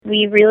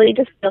we really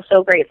just feel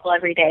so grateful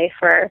every day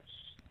for,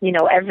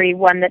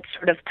 everyone that's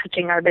sort of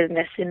touching our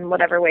business in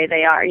whatever way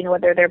they are,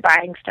 whether they're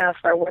buying stuff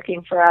or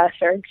working for us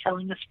or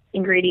selling us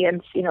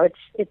ingredients.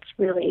 It's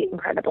really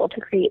incredible to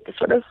create this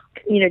sort of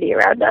community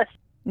around us.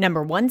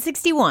 Number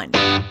 161.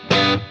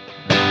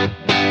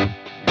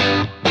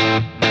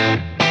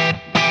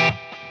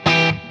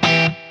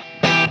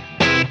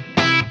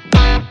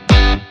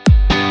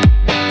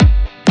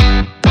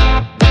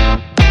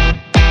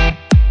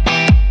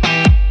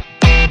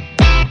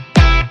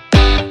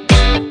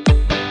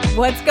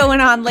 What's going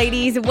on,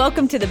 ladies?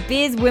 Welcome to the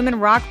Biz Women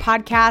Rock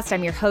podcast.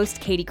 I'm your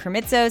host, Katie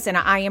Kremitzos, and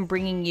I am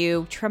bringing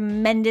you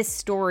tremendous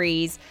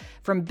stories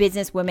from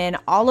business women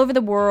all over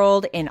the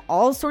world in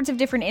all sorts of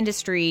different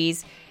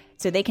industries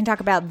so they can talk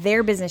about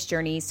their business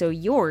journey so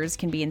yours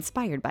can be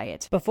inspired by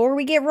it. Before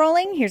we get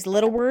rolling, here's a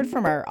little word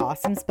from our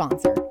awesome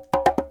sponsor.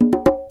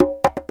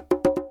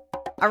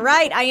 All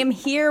right, I am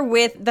here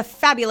with the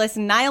fabulous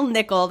Niall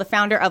Nickel, the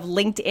founder of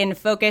LinkedIn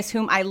Focus,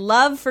 whom I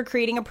love for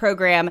creating a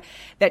program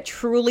that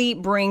truly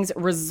brings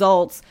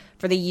results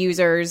for the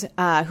users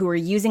who are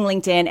using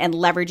LinkedIn and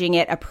leveraging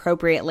it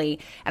appropriately.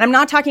 And I'm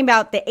not talking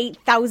about the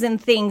 8,000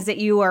 things that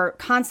you are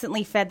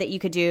constantly fed that you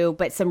could do,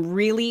 but some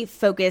really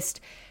focused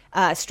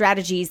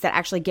strategies that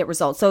actually get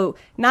results. So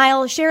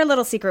Niall, share a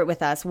little secret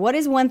with us. What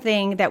is one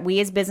thing that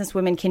we as business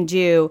women can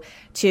do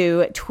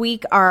to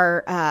tweak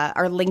our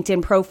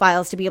LinkedIn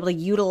profiles to be able to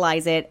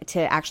utilize it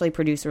to actually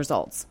produce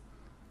results?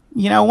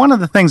 One of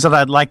the things that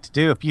I'd like to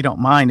do, if you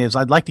don't mind, is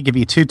I'd like to give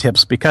you 2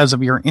 tips because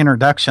of your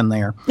introduction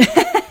there.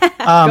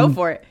 Go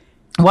for it.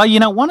 Well,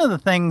 one of the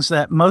things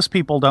that most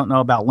people don't know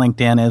about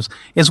LinkedIn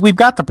is we've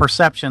got the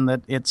perception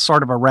that it's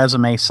sort of a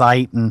resume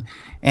site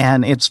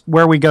and it's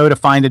where we go to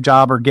find a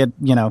job or get,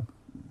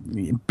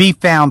 be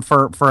found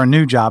for a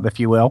new job, if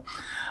you will.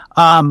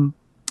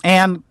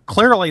 And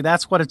clearly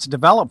that's what it's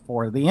developed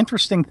for. The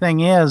interesting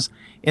thing is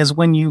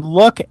when you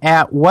look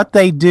at what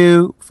they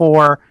do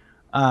for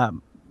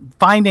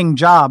finding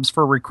jobs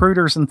for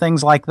recruiters and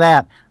things like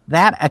that,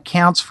 that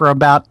accounts for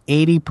about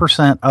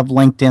 80% of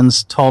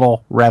LinkedIn's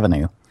total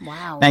revenue.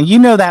 Wow. Now, you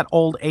know that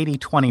old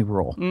 80-20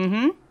 rule.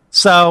 Mm-hmm.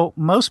 So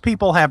most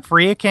people have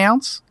free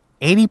accounts.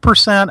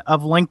 80%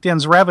 of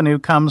LinkedIn's revenue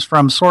comes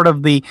from sort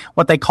of the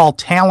what they call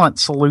talent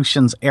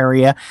solutions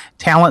area,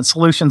 talent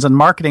solutions and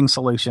marketing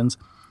solutions,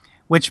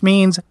 which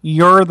means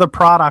you're the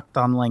product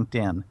on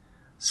LinkedIn.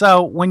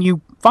 So when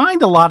you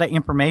find a lot of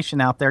information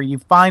out there, you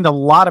find a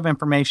lot of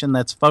information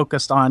that's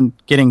focused on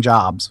getting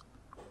jobs.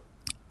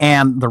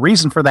 And the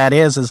reason for that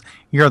is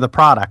you're the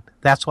product.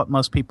 That's what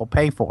most people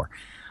pay for.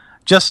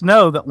 Just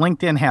know that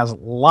LinkedIn has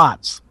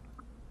lots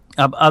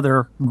of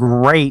other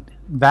great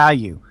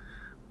value.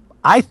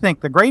 I think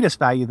the greatest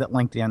value that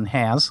LinkedIn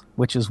has,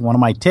 which is one of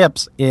my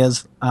tips,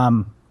 is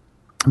using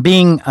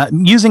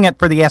it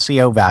for the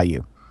SEO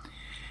value.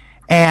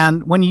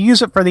 And when you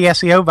use it for the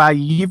SEO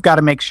value, you've got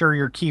to make sure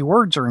your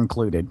keywords are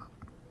included.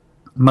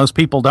 Most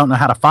people don't know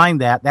how to find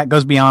that. That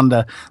goes beyond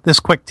this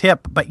quick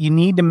tip, but you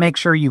need to make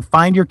sure you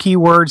find your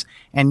keywords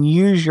and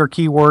use your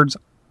keywords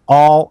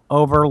all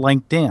over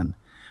LinkedIn.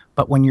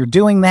 But when you're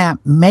doing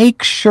that,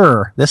 make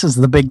sure, this is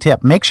the big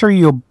tip, make sure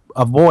you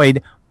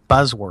avoid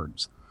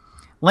buzzwords.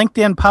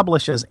 LinkedIn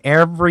publishes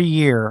every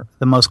year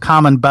the most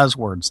common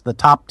buzzwords, the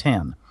top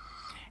 10.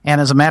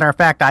 And as a matter of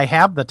fact, I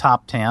have the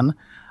top 10.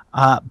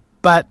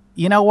 But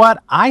you know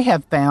what? I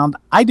have found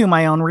I do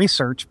my own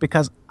research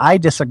because I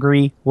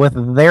disagree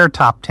with their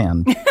top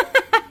 10.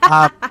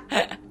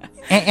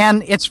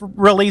 And it's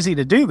real easy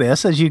to do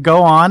this as you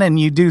go on and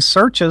you do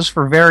searches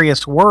for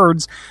various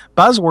words,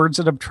 buzzwords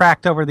that have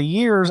tracked over the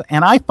years,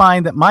 and I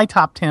find that my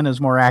top 10 is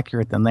more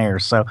accurate than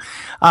theirs. So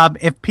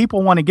if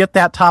people want to get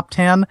that top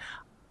 10,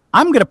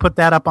 I'm going to put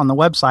that up on the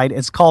website.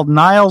 It's called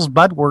Niall's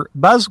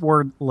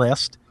Buzzword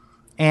List,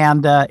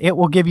 and it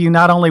will give you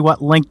not only what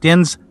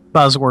LinkedIn's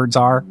buzzwords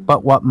are,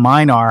 but what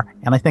mine are,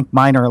 and I think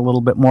mine are a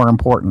little bit more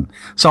important.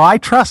 So I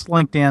trust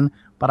LinkedIn,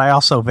 but I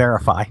also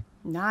verify.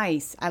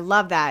 Nice. I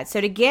love that.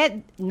 So to get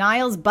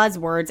Niall's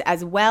buzzwords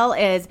as well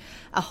as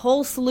a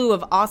whole slew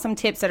of awesome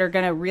tips that are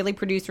going to really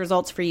produce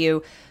results for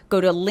you, go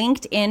to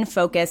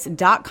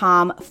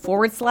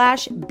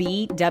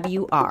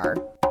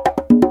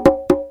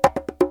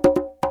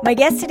linkedinfocus.com/BWR. My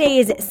guest today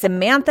is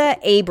Samantha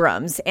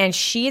Abrams, and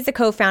she is a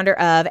co-founder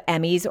of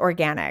Emmy's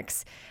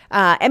Organics.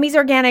 Emmy's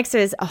Organics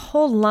is a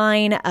whole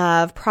line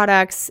of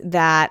products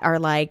that are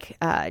like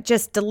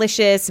just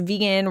delicious,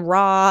 vegan,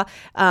 raw,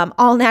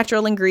 all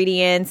natural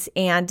ingredients,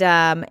 and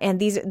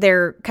these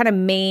their kind of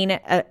main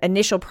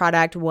initial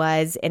product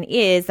was and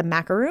is the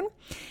macaroon.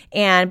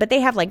 But they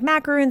have like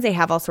macaroons, they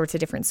have all sorts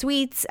of different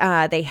sweets,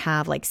 they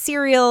have like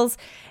cereals,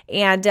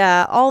 and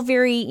all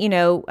very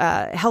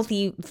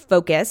healthy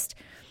focused.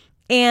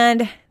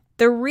 And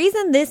The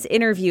reason this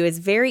interview is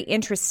very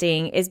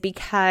interesting is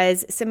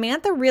because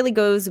Samantha really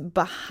goes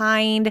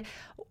behind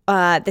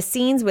the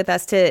scenes with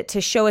us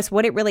to show us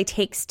what it really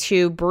takes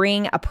to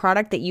bring a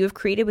product that you have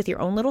created with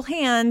your own little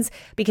hands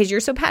because you're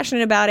so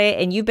passionate about it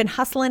and you've been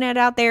hustling it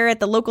out there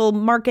at the local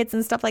markets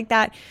and stuff like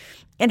that,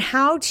 and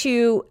how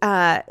to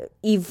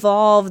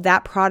evolve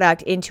that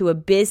product into a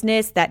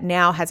business that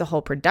now has a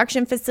whole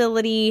production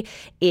facility,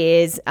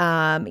 is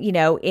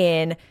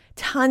in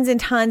tons and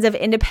tons of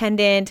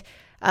independent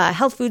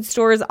health food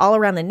stores all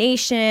around the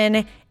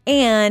nation,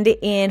 and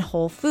in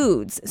Whole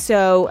Foods.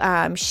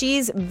 So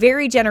she's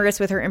very generous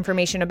with her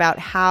information about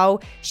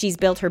how she's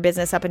built her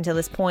business up until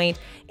this point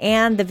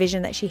and the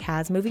vision that she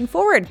has moving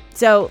forward.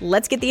 So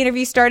let's get the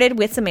interview started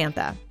with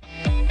Samantha.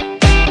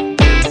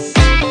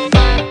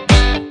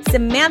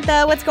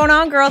 Samantha, what's going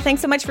on, girl?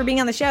 Thanks so much for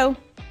being on the show.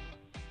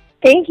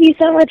 Thank you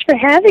so much for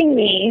having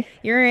me.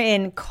 You're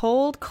in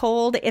cold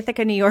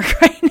Ithaca, New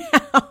York right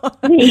now.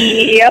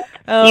 Yep.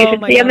 Oh, you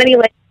should see how many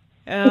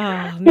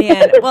Oh,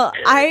 man. Well,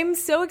 I'm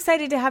so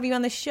excited to have you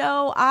on the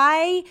show.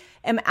 I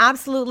am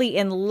absolutely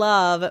in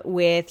love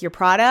with your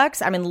products.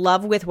 I'm in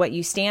love with what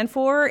you stand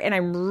for. And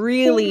I'm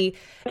really,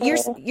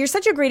 you're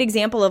such a great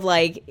example of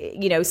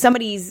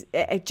somebody's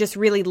just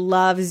really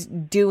loves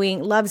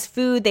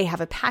food. They have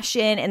a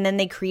passion and then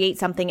they create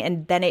something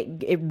and then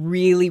it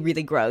really,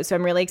 really grows. So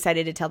I'm really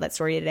excited to tell that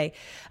story today.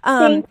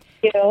 Thank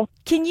you.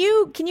 Can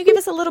you give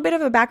us a little bit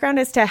of a background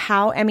as to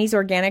how Emmy's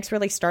Organics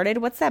really started?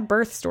 What's that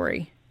birth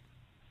story?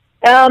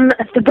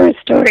 The birth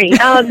story.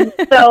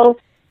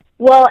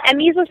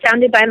 Emmy's was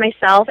founded by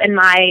myself and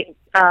my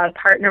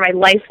partner, my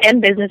life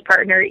and business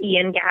partner,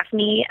 Ian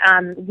Gaffney.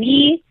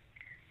 We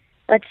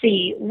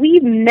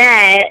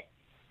met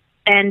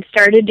and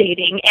started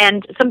dating,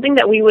 and something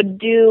that we would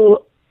do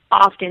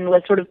often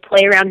was sort of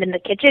play around in the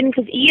kitchen,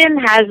 because Ian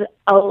has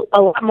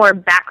a lot more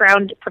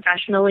background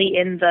professionally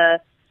in the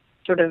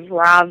sort of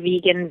raw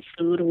vegan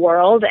food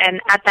world,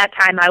 and at that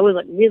time I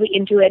was really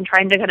into it and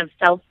trying to kind of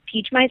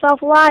self-teach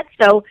myself a lot.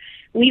 So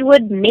we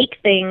would make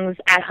things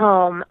at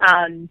home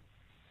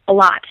a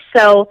lot.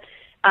 So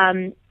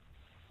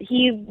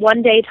he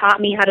one day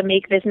taught me how to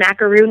make this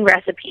macaroon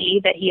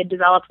recipe that he had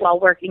developed while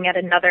working at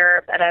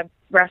a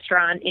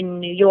restaurant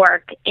in New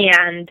York,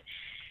 and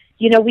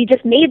we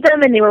just made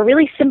them, and they were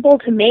really simple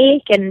to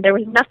make, and there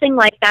was nothing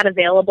like that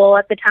available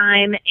at the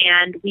time,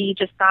 and we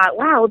just thought,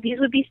 wow, these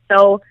would be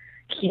so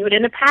cute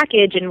in a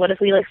package, and what if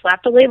we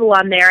slapped a label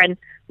on there, and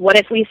what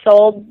if we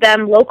sold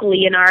them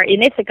locally in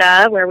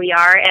Ithaca, where we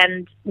are,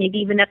 and maybe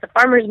even at the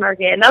farmer's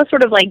market. And that was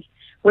sort of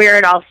where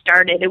it all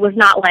started. It was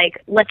not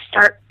let's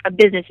start a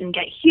business and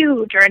get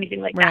huge or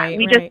anything like that.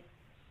 We just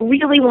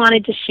really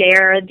wanted to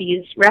share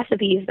these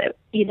recipes that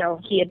he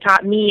had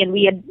taught me, and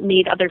we had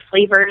made other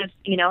flavors,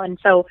 and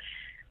so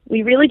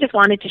we really just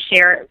wanted to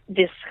share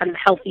this kind of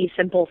healthy,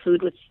 simple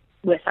food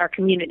with our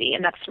community,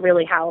 and that's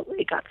really how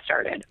it got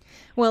started.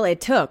 Well,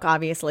 it took,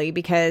 obviously,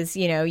 because,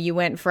 you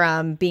went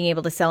from being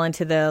able to sell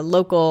into the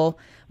local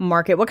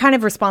market. What kind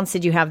of response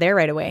did you have there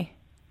right away?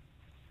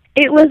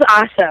 It was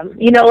awesome.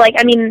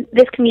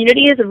 This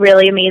community is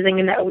really amazing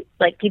in that,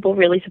 people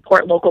really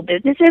support local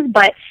businesses,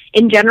 but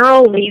in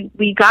general,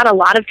 we got a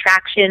lot of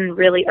traction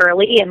really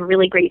early and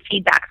really great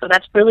feedback. So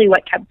that's really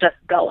what kept us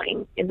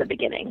going in the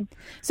beginning.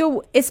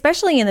 So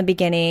especially in the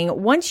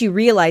beginning, once you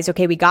realize,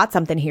 okay, we got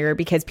something here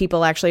because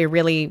people actually are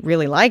really,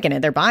 really liking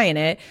it, they're buying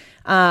it.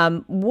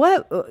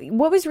 What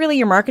was really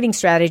your marketing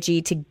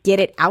strategy to get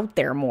it out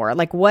there more?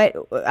 What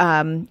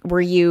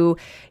were you,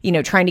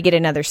 trying to get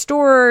in other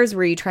stores?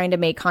 Were you trying to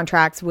make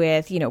contracts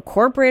with,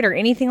 corporate or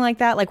anything like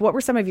that? What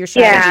were some of your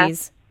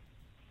strategies?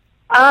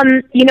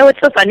 It's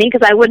so funny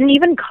because I wouldn't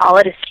even call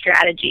it a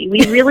strategy.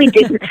 We really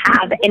didn't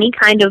have any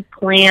kind of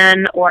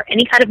plan or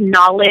any kind of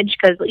knowledge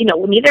because,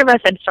 neither of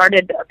us had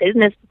started a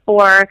business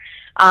before.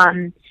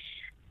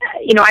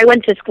 I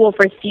went to school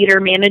for theater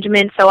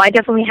management, so I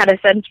definitely had a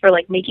sense for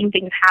making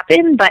things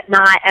happen, but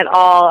not at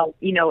all,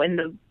 in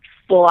the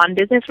full-on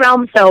business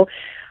realm. So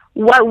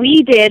what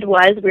we did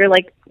was we were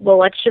well,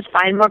 let's just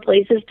find more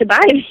places to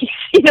buy these,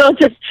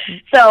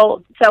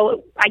 so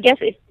I guess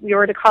if we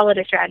were to call it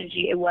a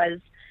strategy, it was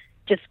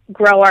just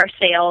grow our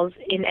sales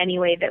in any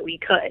way that we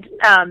could.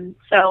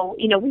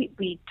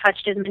 We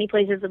touched as many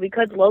places as we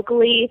could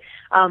locally.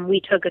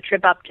 We took a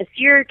trip up to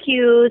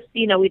Syracuse,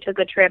 we took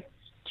a trip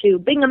to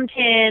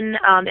Binghamton,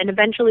 and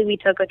eventually we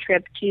took a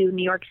trip to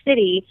New York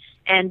City.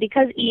 And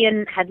because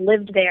Ian had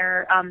lived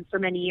there for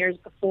many years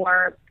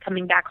before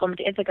coming back home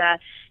to Ithaca,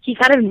 he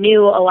kind of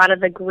knew a lot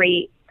of the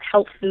great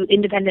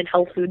independent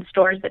health food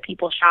stores that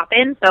people shop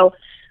in. So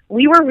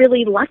we were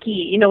really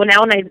lucky. Now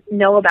when I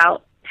know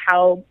about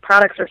how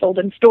products are sold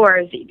in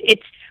stores,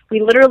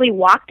 we literally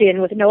walked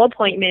in with no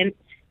appointment,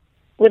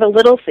 with a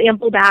little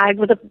sample bag,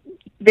 with a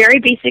very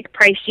basic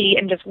price sheet,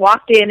 and just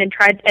walked in and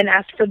tried and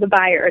asked for the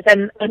buyers.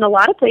 And in a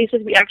lot of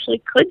places, we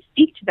actually could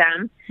speak to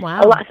them.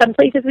 Wow. Some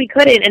places we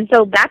couldn't. And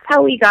so that's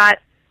how we got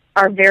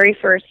our very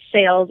first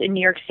sales in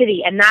New York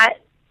City. And that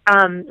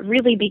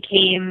really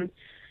became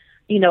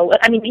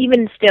I mean,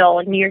 even still,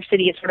 like, New York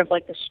City is sort of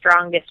like the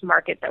strongest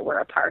market that we're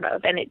a part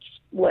of, and it's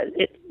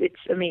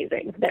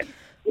amazing that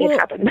it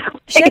happened that way.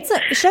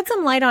 Shed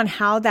some light on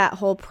how that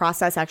whole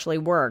process actually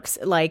works.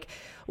 Like,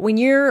 when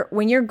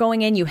you're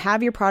going in, you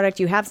have your product,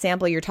 you have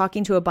sample, you're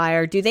talking to a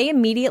buyer. Do they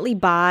immediately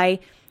buy?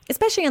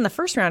 Especially on the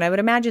first round, I would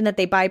imagine that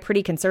they buy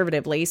pretty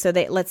conservatively. So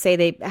let's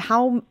say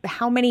how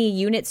many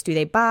units do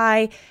they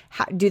buy?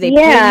 Do they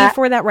pay you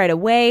for that right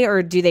away,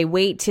 or do they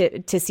wait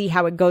to see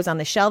how it goes on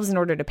the shelves in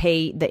order to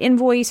pay the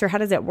invoice, or how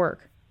does that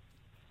work?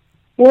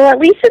 Well, at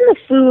least in the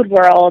food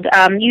world,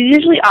 you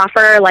usually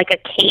offer like a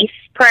case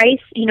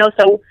price,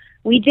 so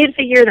we did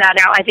figure that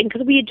out, I think,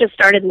 because we had just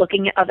started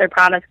looking at other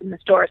products in the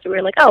store. So we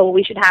were like,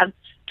 we should have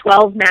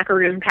 12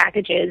 macaroon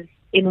packages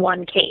in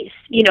one case,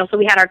 so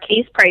we had our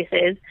case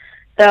prices.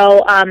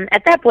 So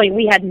at that point,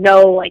 we had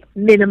no, like,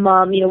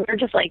 minimum, we were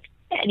just like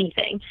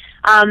anything.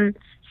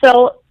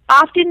 So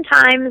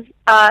oftentimes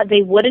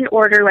they wouldn't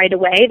order right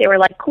away. They were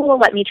like, cool,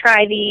 let me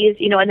try these,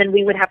 and then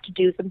we would have to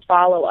do some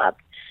follow-up.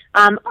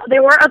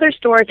 There were other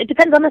stores. It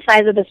depends on the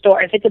size of the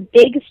store. If it's a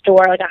big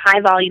store, like a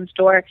high-volume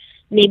store,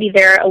 maybe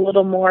they're a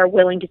little more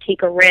willing to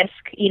take a risk,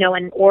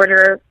 and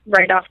order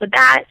right off the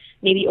bat,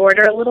 maybe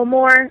order a little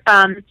more.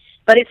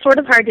 But it's sort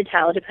of hard to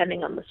tell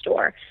depending on the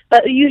store.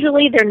 But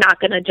usually they're not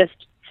going to just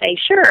say,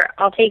 sure,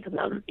 I'll take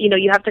them.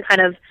 You have to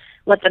kind of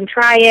let them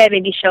try it,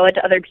 maybe show it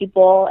to other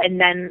people,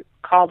 and then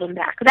call them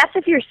back. That's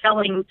if you're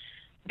selling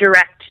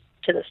direct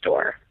to the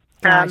store.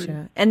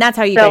 Gotcha. And that's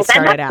how you guys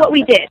started out. That's what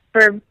we did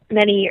for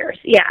many years.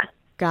 Yeah.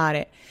 Got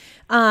it.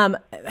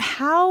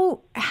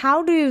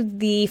 How do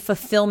the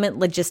fulfillment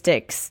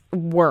logistics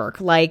work?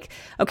 Like,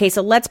 okay,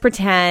 so let's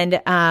pretend,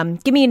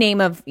 give me a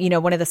name of,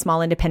 one of the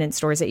small independent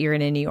stores that you're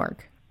in New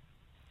York.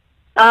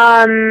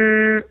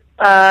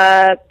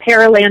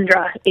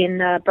 Pearlandra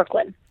in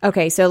Brooklyn.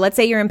 Okay, so let's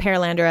say you're in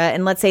Pearlandra,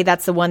 and let's say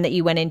that's the one that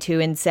you went into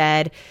and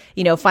said,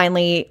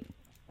 finally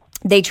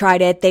they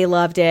tried it, they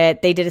loved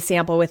it, they did a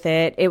sample with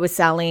it, it was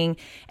selling,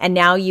 and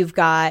now you've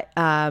got,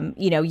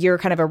 you're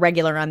kind of a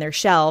regular on their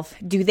shelf.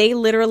 Do they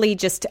literally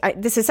just,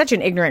 this is such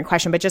an ignorant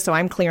question, but just so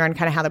I'm clear on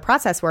kind of how the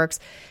process works,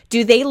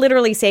 do they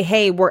literally say,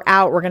 hey, we're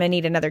out, we're going to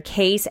need another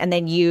case, and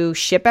then you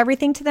ship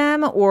everything to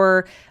them?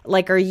 Or,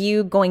 like, are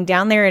you going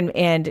down there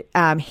and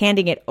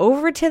handing it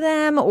over to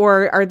them?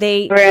 Or are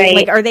they,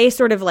 are they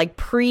sort of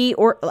like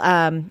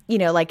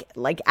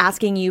like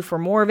asking you for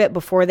more of it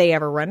before they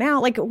ever run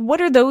out? Like, what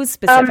are those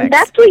specifics?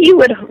 That's what you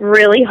would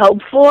really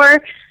hope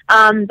for.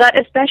 But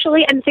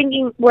especially, I'm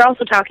thinking, we're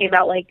also talking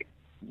about, like,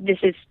 this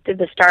is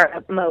the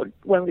startup mode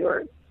when we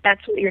were,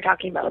 that's what you're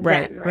talking about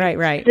then, right?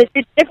 Right.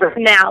 It's different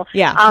now.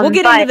 Yeah, we'll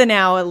get into the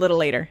now a little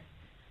later.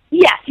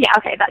 Yes, yeah,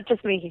 okay, that's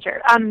just making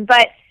sure.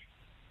 But,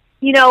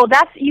 you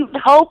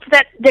hope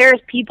that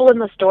there's people in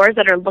the stores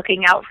that are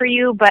looking out for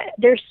you, but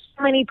there's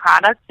so many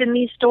products in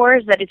these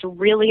stores that it's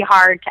really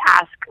hard to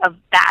ask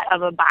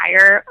of a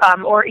buyer,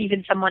 or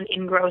even someone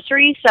in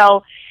grocery.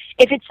 So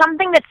if it's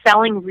something that's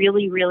selling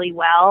really, really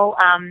well,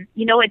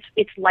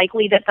 it's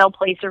likely that they'll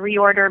place a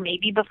reorder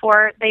maybe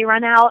before they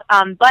run out.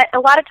 But a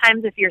lot of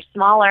times if you're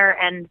smaller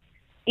and,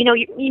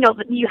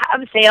 you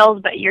have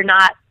sales, but you're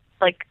not,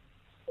 like,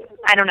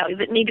 I don't know,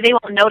 maybe they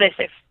won't notice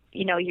if,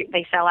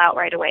 they sell out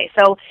right away.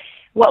 So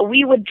what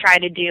we would try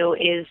to do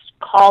is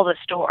call the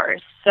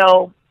stores.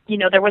 So,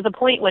 there was a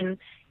point when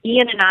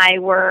Ian and I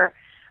were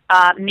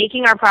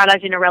making our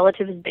product in a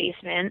relative's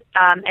basement,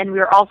 and we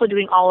were also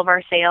doing all of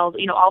our sales,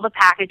 all the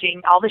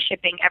packaging, all the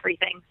shipping,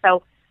 everything.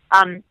 So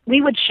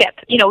we would ship,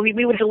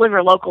 we would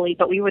deliver locally,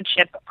 but we would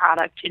ship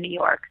product to New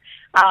York.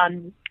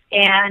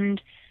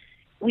 And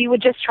we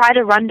would just try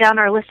to run down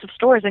our list of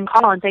stores and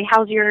call and say,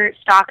 how's your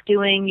stock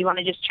doing? You want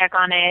to just check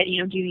on it? Do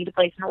you need to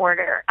place an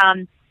order?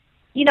 And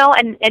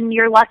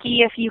you're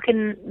lucky if you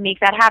can make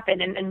that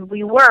happen. And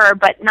we were,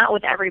 but not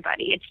with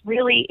everybody.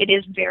 It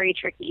is very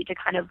tricky to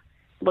kind of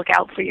look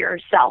out for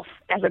yourself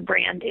as a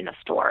brand in a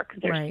store,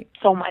 because there's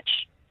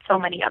so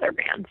many other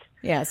brands.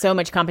 Yeah, so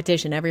much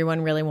competition.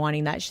 Everyone really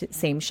wanting that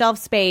same shelf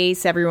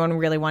space. Everyone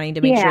really wanting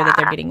to make sure that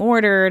they're getting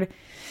ordered.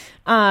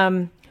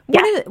 One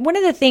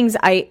of the things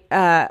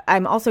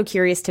I'm also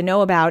curious to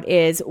know about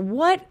is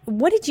what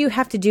did you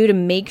have to do to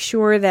make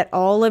sure that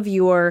all of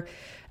your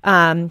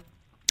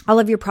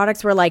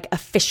products were, like,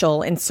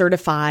 official and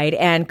certified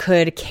and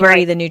could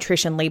carry the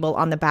nutrition label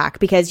on the back?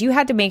 Because you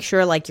had to make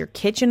sure, like, your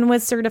kitchen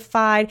was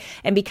certified,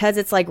 and because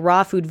it's, like,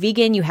 raw food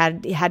vegan, you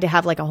had to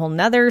have, like, a whole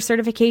nother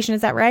certification.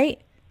 Is that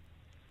right?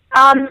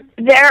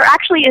 There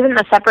actually isn't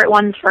a separate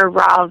one for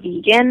raw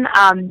vegan,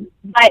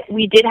 but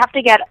we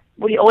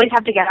always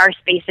have to get our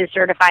spaces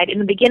certified. In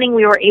the beginning,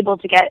 we were able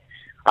to get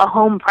a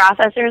home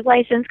processor's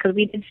license because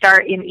we did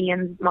start in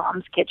Ian's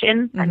mom's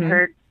kitchen, and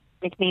her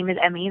nickname is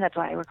Emmy. That's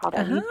why we're called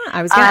Emmy.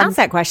 I was going to ask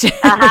that question.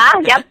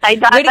 Yep, I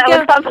thought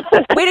that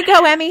was Way to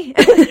go, Emmy.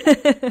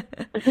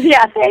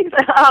 Yeah, thanks.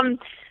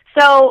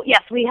 So,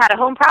 yes, we had a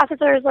home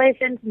processor's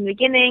license in the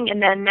beginning,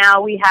 and then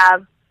now we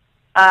have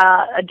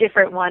a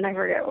different one. I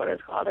forget what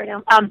it's called right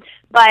now.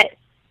 But,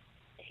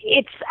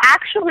 it's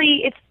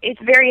actually it's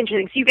very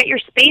interesting. So you get your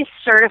space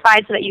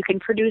certified so that you can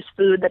produce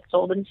food that's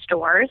sold in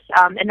stores,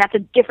 and that's a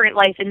different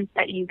license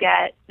that you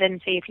get than,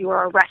 say, if you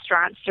were a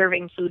restaurant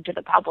serving food to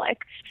the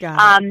public.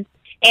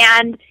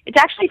 And it's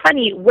actually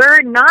funny,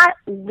 we're not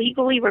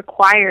legally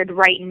required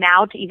right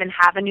now to even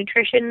have a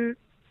nutrition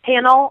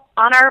panel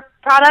on our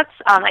products.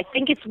 I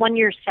think it's when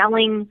you're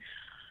selling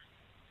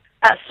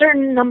a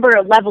certain number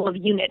of level of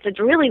units. It's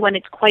really when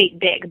it's quite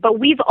big. But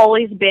we've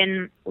always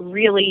been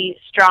really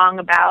strong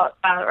about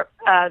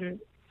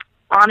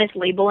honest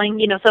labeling.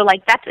 So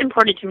like that's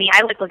important to me.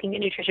 I like looking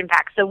at nutrition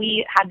facts, so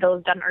we had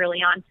those done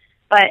early on.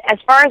 But as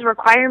far as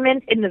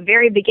requirements, in the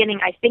very beginning,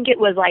 I think it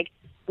was like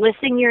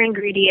listing your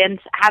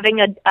ingredients, having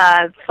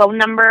a phone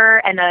number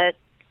and a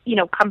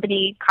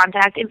company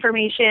contact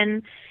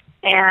information,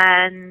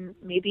 and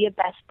maybe a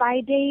Best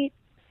By date.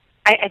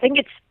 I think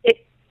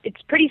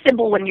it's pretty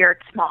simple when you're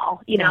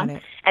small,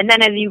 and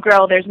then as you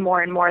grow, there's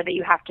more and more that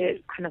you have to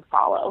kind of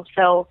follow.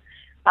 So,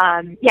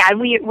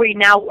 we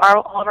now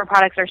all of our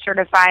products are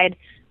certified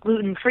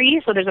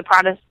gluten-free. So there's a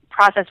process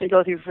we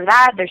go through for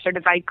that. They're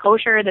certified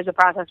kosher. There's a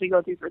process we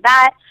go through for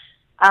that.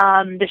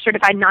 They're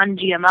certified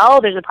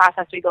non-GMO. There's a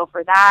process we go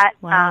for that.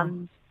 Wow.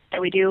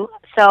 That we do.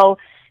 So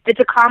it's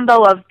a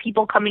combo of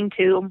people coming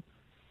to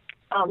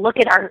look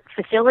at our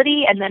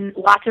facility, and then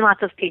lots and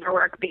lots of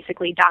paperwork,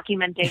 basically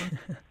documenting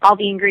all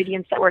the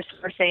ingredients that we're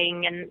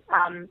sourcing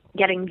and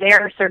getting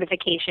their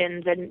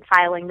certifications and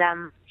filing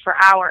them for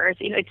ours.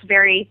 It's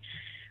very,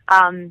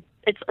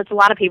 it's a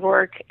lot of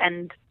paperwork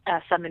and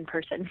some in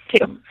person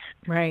too.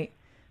 Right,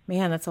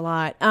 man, that's a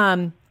lot.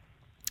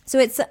 So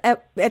it's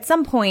at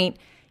some point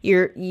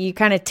you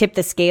kind of tip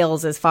the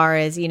scales as far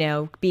as,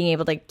 being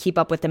able to keep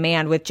up with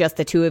demand with just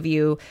the two of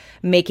you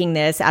making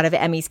this out of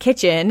Emmy's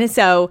kitchen.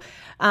 So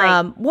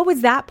what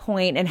was that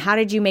point, and how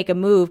did you make a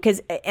move?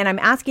 And I'm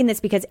asking this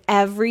because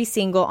every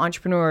single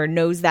entrepreneur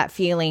knows that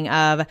feeling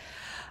of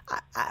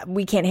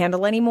we can't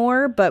handle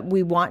anymore, but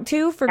we want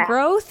to for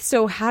growth.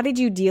 So how did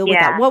you deal with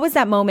that? What was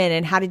that moment,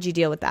 and how did you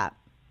deal with that?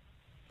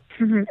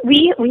 Mm-hmm.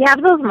 We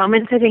have those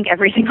moments, I think,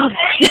 every single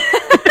day.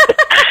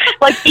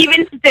 Like,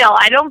 even still,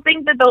 I don't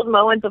think that those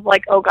moments of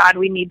like, oh God,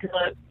 we need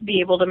to be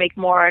able to make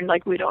more, and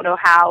like we don't know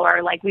how,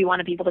 or like we want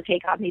to be able to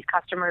take on these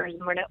customers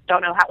and we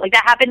don't know how. Like,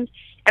 that happens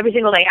every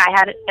single day. I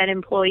had an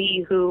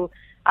employee who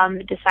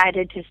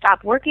decided to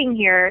stop working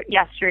here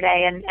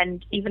yesterday,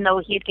 and even though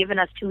he had given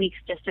us 2 weeks,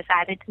 just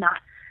decided to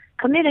not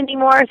commit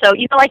anymore. So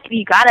you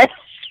gotta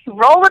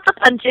roll with the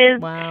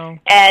punches. Wow.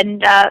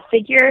 And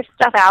figure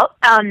stuff out.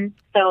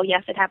 So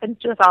yes, it happens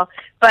to us all.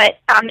 But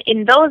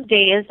in those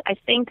days, I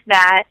think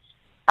that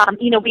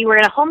we were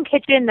in a home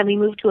kitchen, then we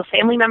moved to a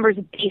family member's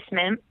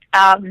basement,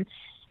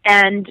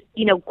 and,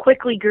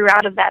 quickly grew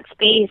out of that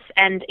space.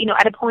 And,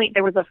 at a point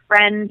there was a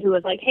friend who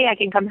was like, hey, I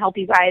can come help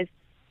you guys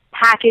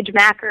package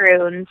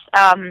macaroons.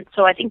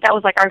 So I think that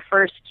was like our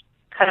first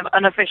kind of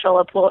unofficial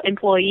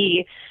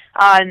employee.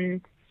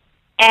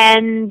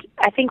 And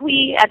I think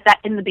we,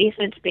 in the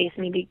basement space,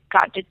 maybe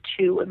got to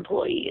 2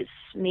 employees,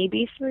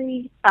 maybe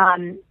 3.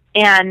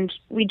 And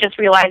we just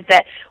realized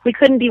that we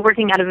couldn't be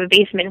working out of a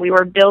basement. We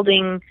were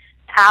building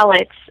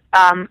pallets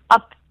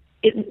up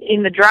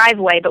in the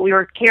driveway, but we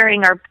were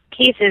carrying our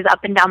cases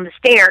up and down the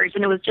stairs,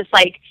 and it was just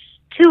like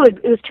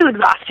it was too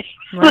exhausting.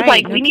 Right, it was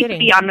like, we need to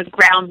be on the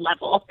ground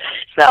level.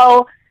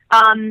 So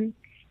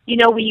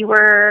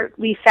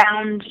we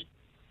found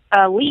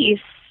a lease,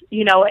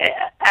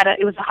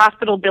 it was a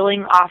hospital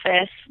billing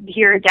office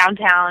here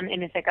downtown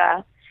in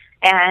Ithaca,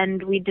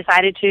 and we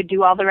decided to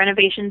do all the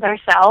renovations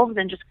ourselves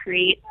and just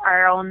create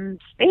our own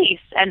space.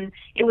 And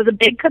it was a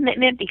big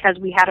commitment because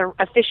we had an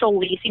official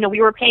lease.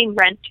 We were paying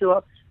rent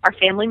to our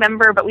family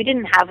member, but we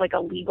didn't have like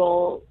a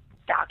legal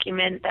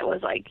document that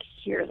was like,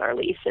 here's our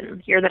lease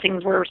and here are the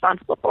things we're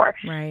responsible for.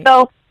 Right.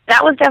 So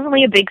that was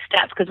definitely a big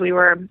step, because we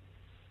were,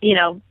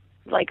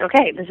 like,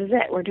 okay, this is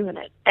it, we're doing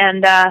it.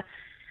 And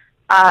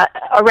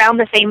around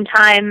the same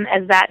time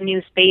as that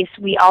new space,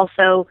 we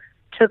also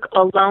took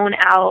a loan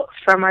out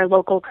from our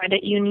local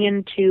credit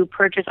union to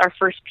purchase our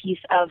first piece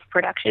of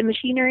production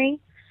machinery.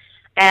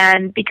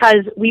 And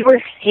because we were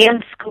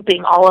hand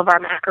scooping all of our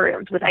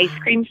macaroons with ice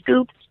cream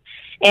scoops,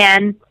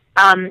 and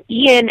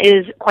Ian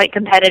is quite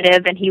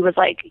competitive, and he's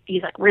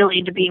really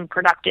into being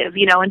productive,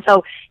 and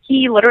so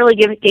he literally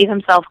gave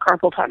himself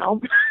carpal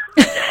tunnel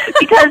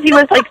because he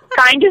was like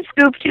trying to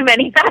scoop too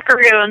many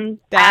macaroons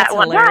at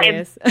one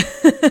time.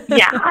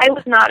 Yeah, I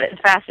was not as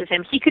fast as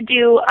him. He could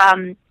do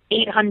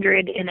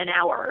 800 in an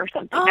hour or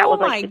something. Oh, that was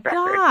like his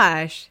record.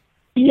 Gosh.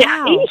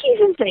 Yeah, wow. He's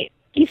insane.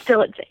 He's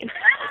still insane.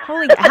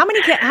 Holy! How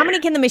many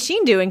can the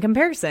machine do in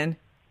comparison?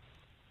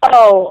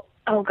 Oh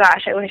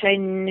gosh! I wish I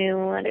knew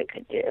what it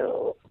could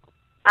do.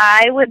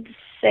 I would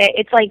say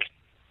it's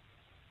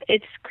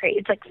crazy.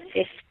 It's like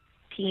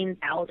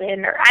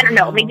 15,000, or I don't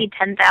know, maybe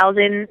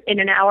 10,000 in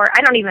an hour.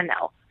 I don't even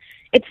know.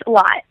 It's a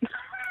lot.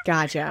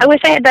 Gotcha. I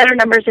wish I had better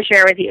numbers to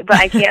share with you, but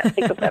I can't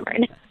think of them right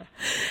now.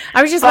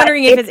 I was just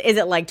wondering if is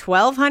it like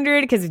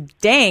 1,200? Because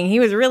dang, he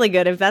was really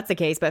good if that's the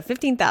case. But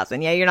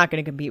 15,000, yeah, you're not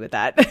going to compete with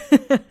that.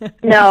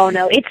 No,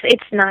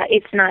 it's not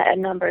a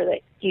number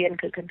that Ian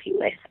could compete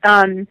with.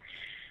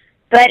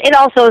 But it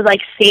also is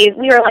like we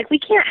were like, we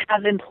can't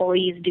have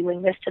employees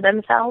doing this to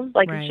themselves.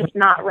 Like It's just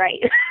not right.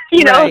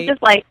 It's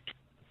just like,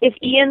 if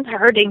Ian's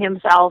hurting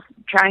himself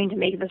trying to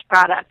make this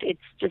product,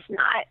 it's just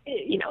not,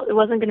 it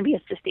wasn't going to be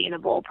a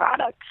sustainable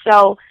product.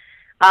 So,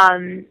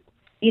 that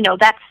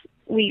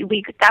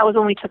was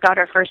when we took out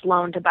our first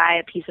loan to buy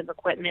a piece of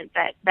equipment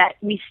that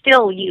we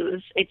still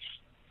use. It's,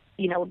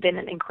 been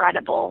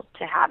incredible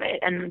to have it.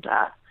 And,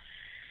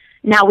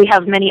 now we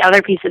have many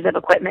other pieces of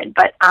equipment,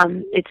 but,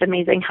 it's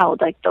amazing how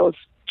like those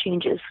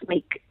changes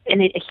make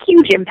a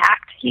huge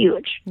impact.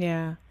 Huge.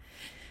 Yeah.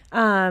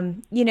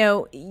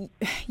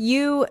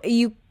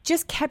 You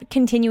just kept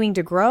continuing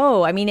to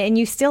grow. I mean, and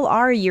you still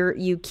are,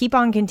 you keep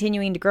on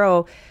continuing to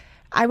grow.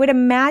 I would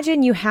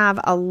imagine you have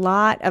a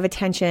lot of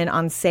attention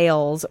on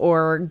sales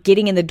or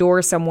getting in the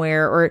door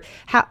somewhere, or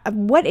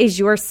what is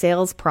your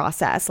sales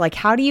process? Like,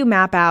 how do you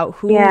map out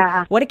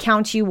what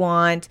accounts you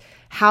want,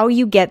 how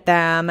you get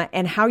them,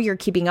 and how you're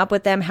keeping up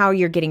with them, how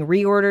you're getting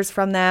reorders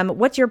from them?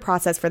 What's your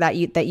process for that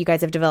that you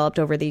guys have developed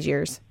over these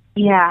years?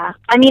 Yeah.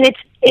 I mean,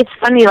 it's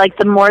funny, like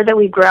the more that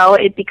we grow,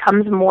 it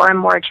becomes more and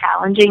more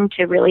challenging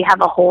to really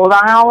have a hold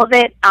on all of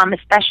it,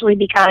 especially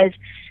because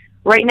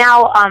right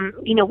now,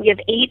 we have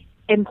 8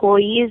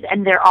 employees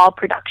and they're all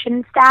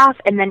production staff,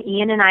 and then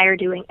Ian and I are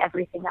doing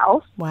everything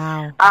else.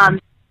 Wow.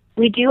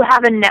 We do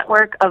have a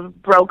network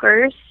of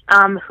brokers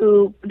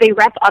who they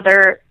rep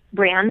other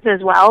brands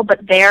as well, but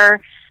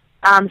they're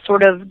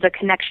sort of the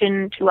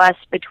connection to us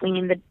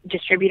between the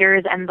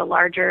distributors and the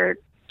larger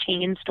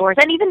chain stores,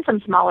 and even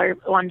some smaller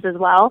ones as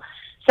well.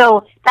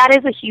 So that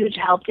is a huge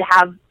help to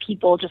have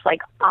people just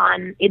like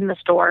in the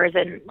stores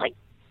and like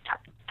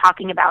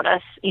talking about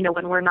us,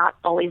 when we're not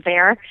always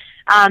there.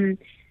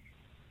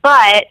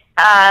 But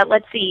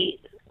let's see,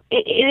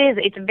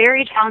 it's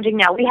very challenging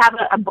now. We have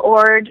a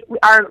board.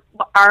 Our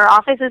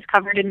office is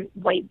covered in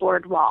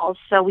whiteboard walls,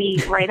 so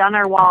we write on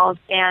our walls,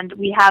 and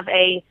we have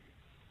a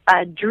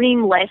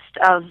dream list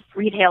of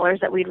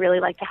retailers that we'd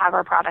really like to have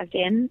our product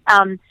in.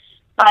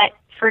 But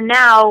for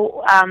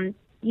now,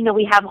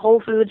 we have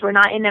Whole Foods. We're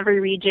not in every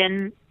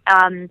region,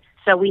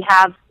 so we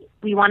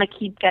want to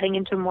keep getting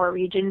into more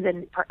regions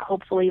and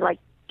hopefully like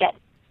get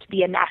to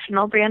be a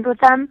national brand with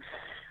them.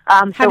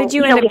 How did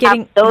you end up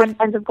getting those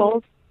kinds of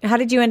goals? How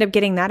did you end up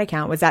getting that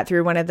account? Was that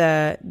through one of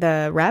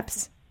the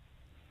reps?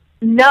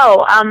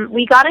 No,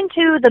 we got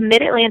into the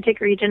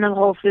Mid-Atlantic region of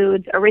Whole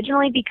Foods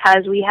originally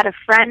because we had a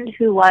friend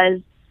who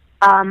was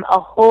a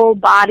whole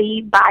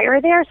body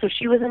buyer there, so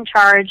she was in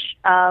charge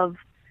of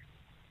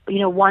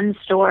one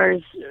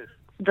store's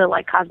the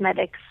like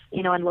cosmetics,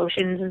 and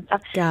lotions and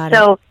stuff. Got it.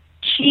 So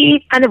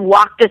she kind of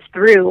walked us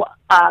through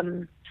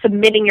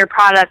submitting your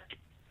product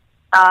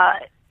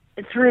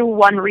through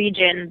one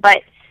region,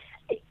 but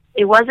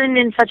it wasn't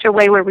in such a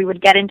way where we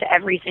would get into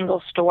every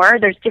single store.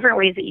 There's different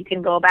ways that you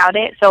can go about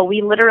it. So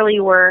we literally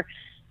were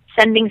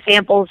sending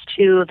samples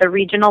to the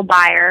regional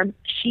buyer.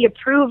 She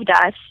approved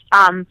us,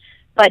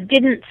 but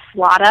didn't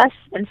slot us.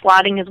 And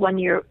slotting is when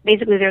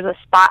there's a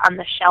spot on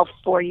the shelf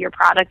for your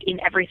product in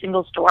every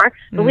single store.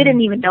 But we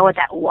didn't even know what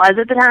that was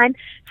at the time.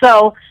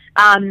 So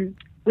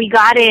we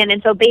got in,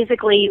 and so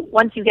basically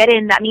once you get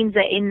in, that means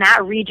that in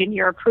that region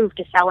you're approved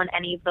to sell in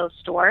any of those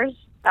stores.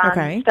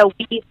 Okay. So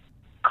we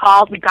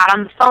got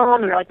on the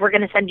phone, we were like, we're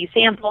going to send you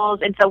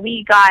samples. And so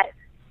we got,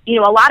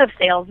 a lot of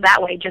sales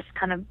that way, just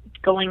kind of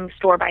going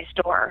store by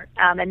store.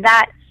 And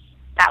that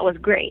was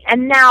great.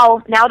 And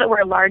now that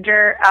we're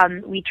larger,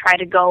 we try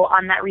to go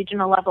on that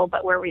regional level,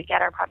 but where we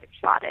get our product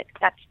slotted.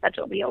 That's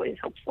what we always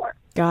hope for.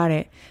 Got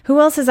it. Who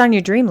else is on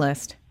your dream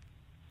list?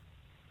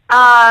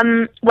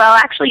 Well,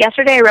 actually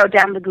yesterday I wrote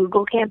down the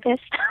Google campus.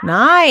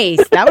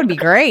 Nice. That would be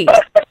great.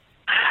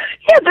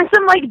 Yeah, there's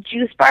some like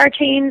juice bar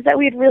chains that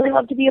we'd really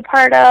love to be a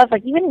part of,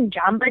 like even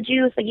Jamba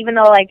Juice, like even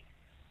though like,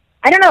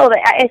 I don't know,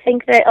 I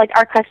think that like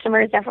our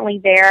customer is definitely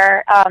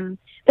there.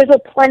 There's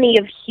plenty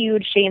of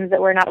huge chains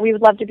that we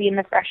would love to be in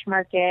the fresh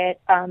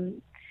market.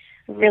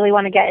 Really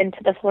want to get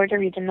into the Florida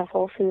region of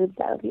Whole Foods.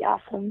 That would be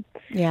awesome.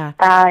 Yeah.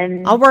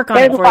 I'll work on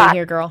it for you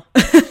here, girl.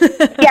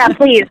 Yeah,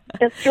 please.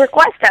 Just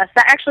request us.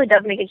 That actually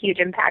does make a huge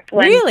impact.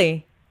 When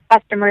really?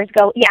 Customers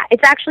go, yeah,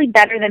 it's actually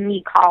better than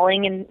me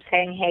calling and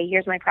saying, hey,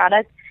 here's my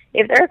product.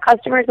 If there are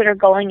customers that are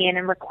going in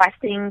and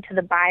requesting to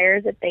the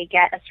buyers that they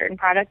get a certain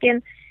product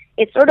in,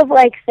 it's sort of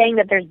like saying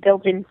that there's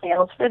built-in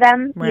sales for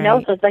them, right.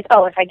 So it's like,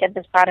 oh, if I get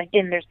this product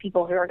in, there's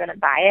people who are going to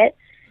buy it.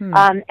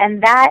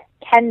 And that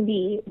can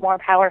be more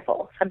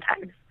powerful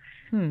sometimes.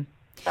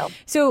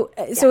 So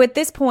at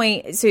this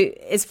point, so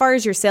as far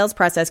as your sales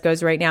process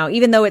goes right now,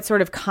 even though it's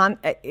sort of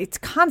it's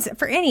constant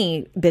for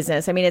any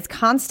business, I mean, it's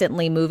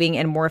constantly moving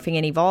and morphing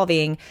and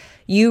evolving.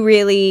 You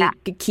really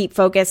keep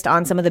focused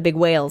on some of the big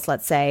whales,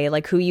 let's say,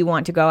 like who you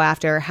want to go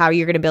after, how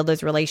you're going to build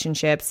those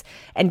relationships,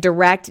 and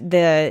direct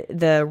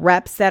the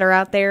reps that are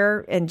out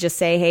there and just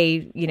say,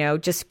 hey,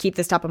 just keep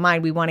this top of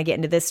mind. We want to get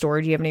into this store.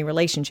 Do you have any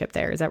relationship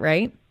there? Is that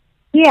right?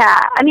 Yeah,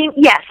 I mean,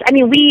 yes. I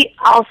mean, we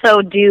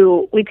also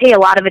we pay a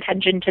lot of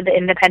attention to the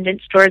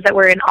independent stores that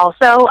we're in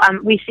also.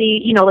 We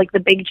see, like the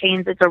big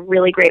chains, it's a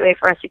really great way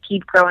for us to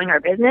keep growing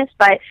our business.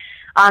 But,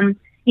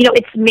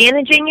 it's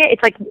managing it.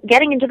 It's like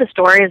getting into the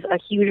store is a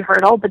huge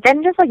hurdle, but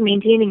then just like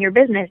maintaining your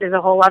business is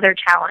a whole other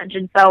challenge.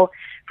 And so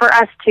for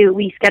us too,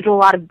 we schedule a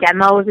lot of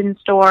demos in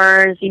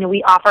stores.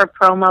 We offer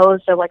promos,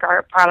 so like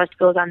our product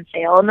goes on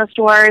sale in the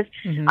stores.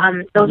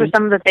 Mm-hmm. Those are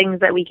some of the things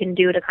that we can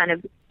do to kind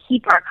of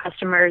keep our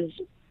customers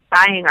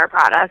buying our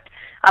product,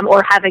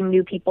 or having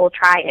new people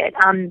try it.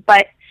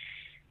 But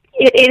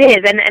it is,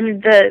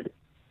 and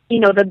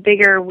the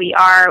bigger we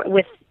are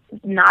with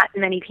not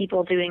many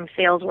people doing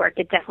sales work,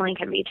 it definitely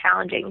can be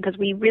challenging because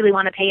we really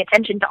want to pay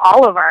attention to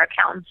all of our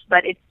accounts,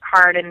 but it's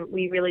hard, and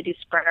we really do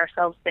spread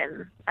ourselves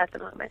thin at the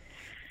moment.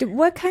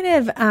 What kind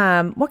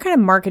of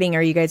marketing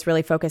are you guys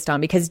really focused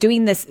on? Because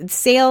doing this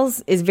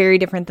sales is very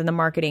different than the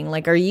marketing.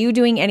 Like, are you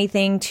doing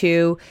anything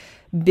to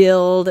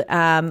build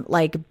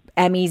like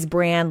Emmy's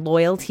brand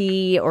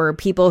loyalty, or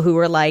people who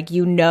are like,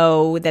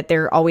 that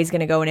they're always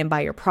going to go in and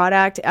buy your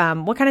product?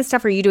 What kind of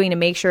stuff are you doing to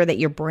make sure that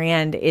your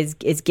brand is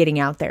getting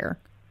out there?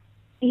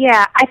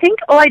 Yeah, I think,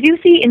 I do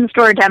see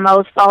in-store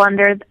demos fall in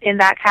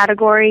that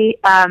category,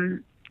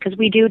 because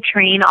we do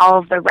train all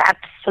of the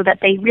reps so that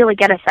they really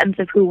get a sense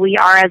of who we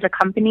are as a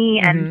company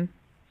and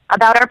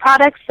about our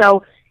products.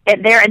 So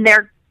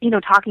they're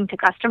talking to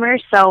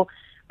customers. So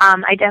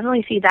I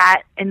definitely see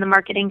that in the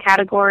marketing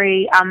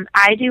category.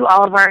 I do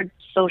all of our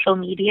social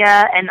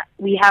media, and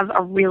we have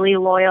a really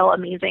loyal,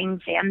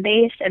 amazing fan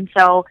base. And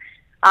so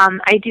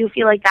I do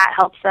feel like that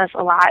helps us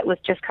a lot with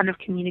just kind of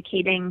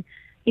communicating,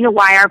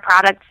 why our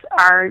products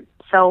are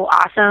so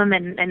awesome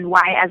and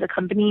why as a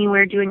company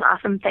we're doing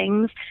awesome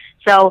things.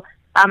 So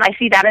I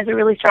see that as a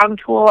really strong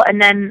tool. And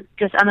then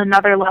just on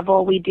another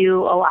level, we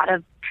do a lot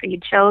of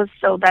trade shows.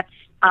 So that's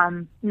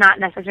not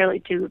necessarily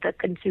to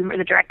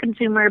the direct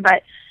consumer,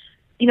 but,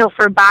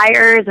 for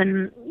buyers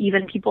and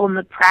even people in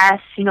the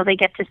press, they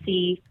get to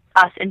see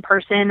us in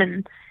person,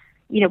 and,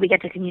 we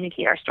get to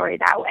communicate our story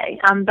that way.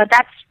 But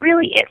that's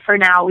really it for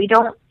now. We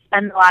don't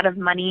spend a lot of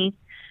money.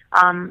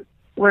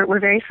 We're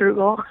very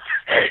frugal.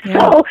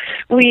 Yeah. So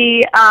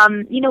we,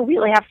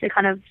 really have to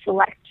kind of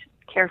select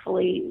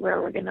carefully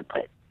where we're going to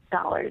put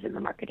dollars in the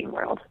marketing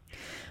world.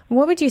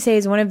 What would you say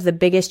is one of the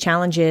biggest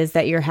challenges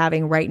that you're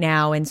having right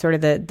now in sort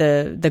of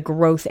the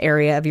growth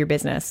area of your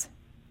business?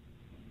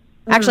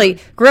 Actually,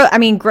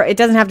 it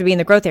doesn't have to be in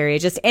the growth area,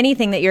 just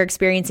anything that you're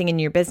experiencing in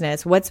your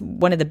business. What's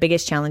one of the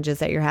biggest challenges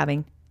that you're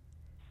having?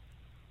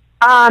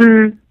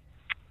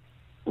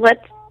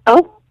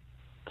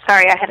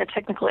 Sorry, I had a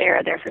technical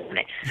error there for a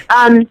minute.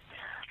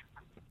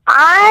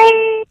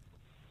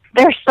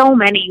 There's so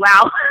many.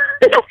 Wow.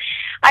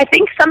 I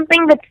think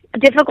something that's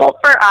difficult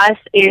for us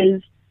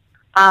is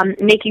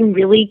making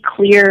really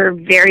clear,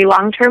 very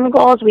long-term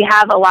goals. We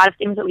have a lot of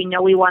things that we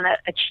know we want to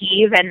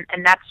achieve,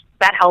 and that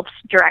helps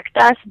direct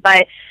us.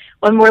 But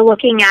when we're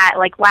looking at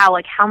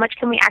how much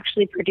can we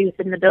actually produce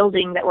in the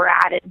building that we're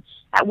at, and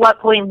at what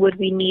point would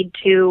we need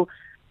to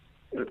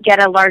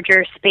get a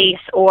larger space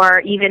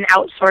or even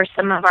outsource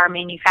some of our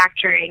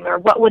manufacturing, or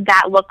what would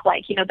that look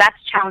like?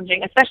 That's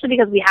challenging, especially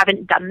because we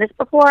haven't done this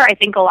before. I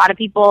think a lot of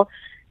people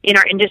in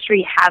our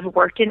industry have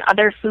worked in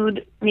other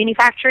food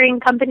manufacturing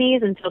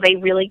companies, and so they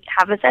really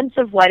have a sense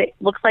of what it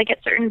looks like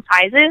at certain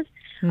sizes.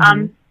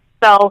 Mm-hmm.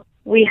 So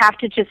we have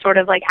to just sort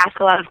of ask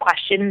a lot of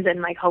questions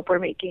and hope we're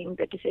making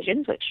good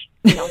decisions, which,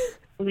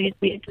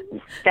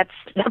 that's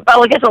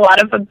I guess a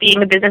lot of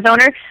being a business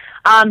owner.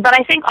 But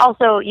I think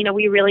also,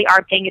 we really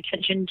are paying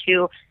attention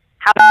to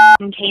how to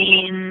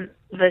maintain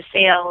the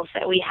sales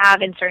that we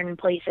have in certain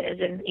places,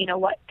 and,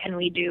 what can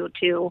we do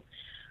to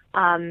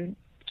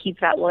keep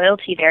that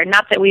loyalty there.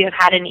 Not that we have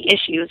had any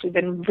issues. We've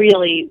been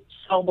really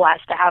so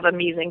blessed to have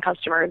amazing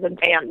customers and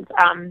fans.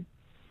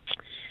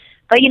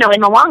 But,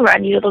 in the long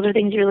run, those are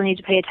things you really need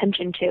to pay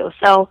attention to.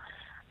 So,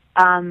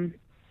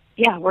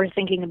 we're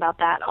thinking about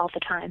that all the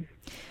time.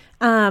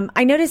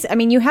 I noticed,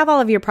 you have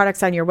all of your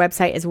products on your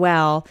website as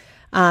well,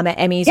 at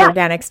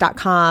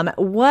emmysorganics.com.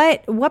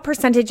 What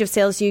percentage of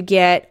sales do you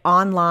get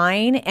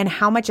online, and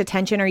how much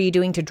attention are you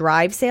doing to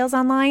drive sales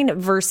online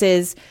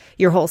versus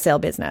your wholesale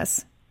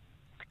business?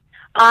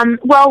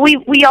 Well,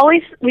 we've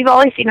always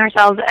seen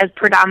ourselves as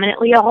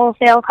predominantly a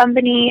wholesale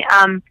company,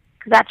 because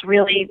that's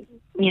really,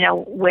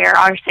 where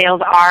our sales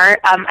are.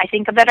 I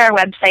think that our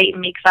website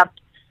makes up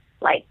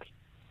 5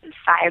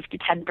 to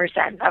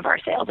 10% of our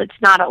sales. It's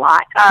not a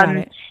lot.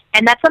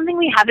 And that's something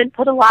we haven't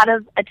put a lot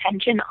of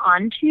attention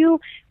onto,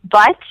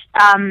 but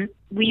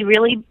we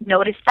really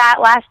noticed that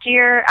last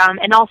year.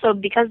 And also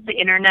because the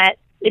internet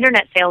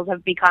sales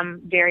have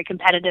become very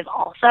competitive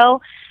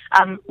also,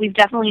 we've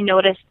definitely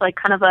noticed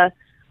kind of a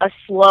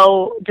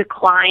slow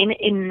decline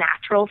in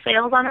natural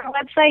sales on our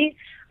website,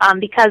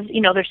 because,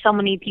 there's so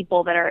many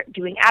people that are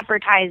doing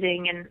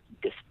advertising and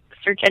this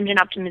search engine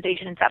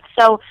optimization and stuff.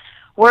 So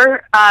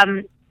we're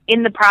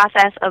in the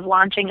process of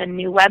launching a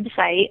new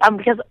website,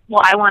 because,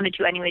 I wanted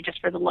to anyway, just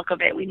for the look of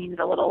it. We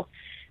needed a little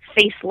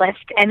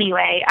facelift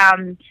anyway.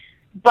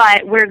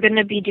 but we're going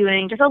to be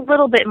doing just a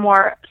little bit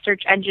more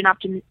search engine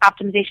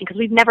optimization because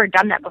we've never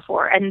done that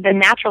before. And the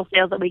natural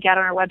sales that we get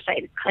on our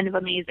website is kind of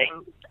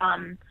amazing.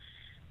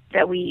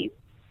 That we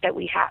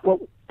have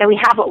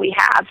what we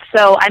have.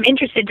 So I'm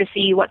interested to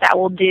see what that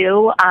will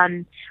do.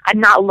 I'm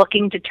not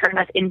looking to turn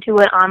us into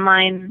an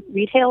online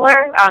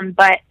retailer,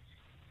 but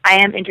I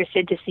am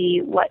interested to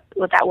see what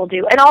that will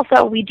do. And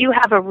also, we do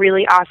have a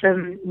really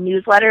awesome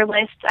newsletter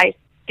list. I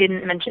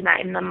didn't mention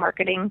that in the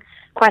marketing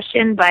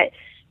question, but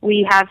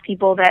we have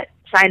people that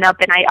sign up,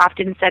 and I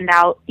often send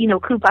out,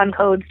 coupon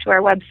codes to our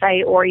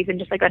website, or even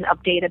just like an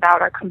update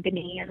about our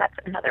company. And that's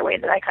another way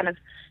that I kind of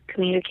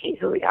communicate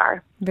who we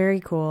are. Very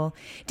cool.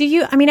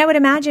 I would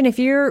imagine if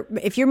your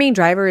main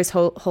driver is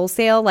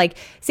wholesale, like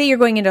say you're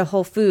going into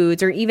Whole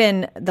Foods or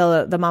even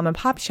the mom and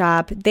pop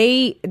shop,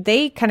 they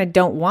kind of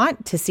don't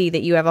want to see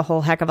that you have a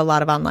whole heck of a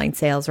lot of online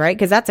sales, right?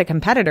 Because that's a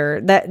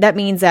competitor. That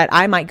means that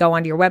I might go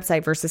onto your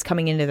website versus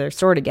coming into their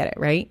store to get it,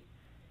 right?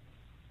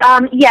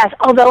 Yes,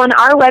 although on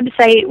our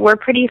website, we're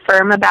pretty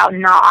firm about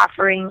not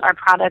offering our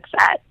products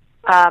at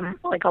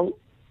like a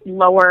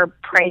lower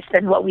price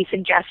than what we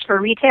suggest for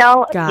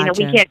retail. Gotcha.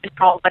 We can't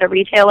control what a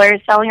retailer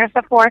is selling our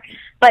stuff for,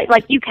 but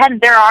like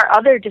there are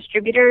other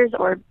distributors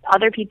or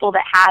other people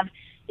that have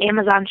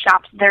Amazon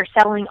shops. They're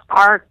selling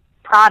our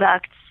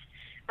products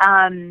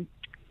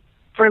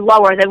for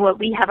lower than what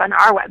we have on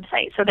our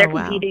website. So they're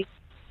competing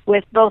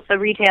with both the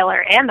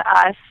retailer and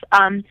us.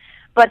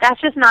 But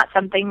that's just not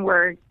something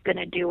we're going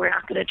to do. We're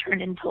not going to turn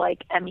into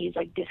like Emmy's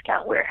like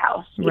discount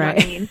warehouse. You know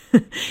what I mean?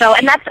 So,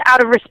 and that's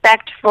out of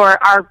respect for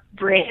our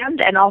brand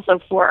and also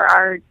for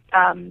our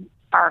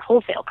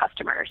wholesale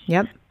customers.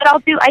 Yep.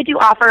 But I do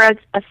offer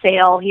a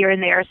sale here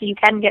and there, so you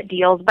can get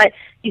deals, but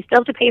you still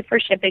have to pay for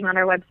shipping on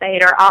our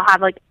website, or I'll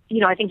have like,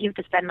 I think you have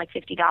to spend like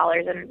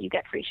 $50 and you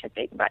get free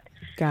shipping. But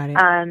got it.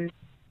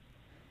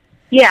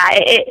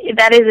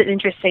 That is an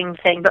interesting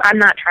thing, but I'm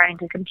not trying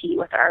to compete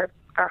with our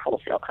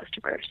wholesale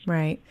customers.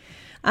 Right.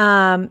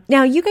 Now,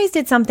 you guys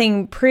did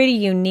something pretty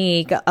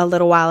unique a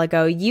little while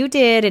ago. You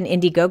did an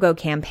Indiegogo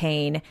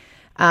campaign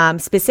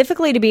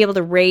specifically to be able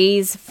to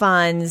raise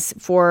funds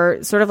for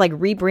sort of like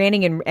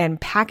rebranding and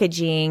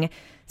packaging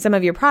some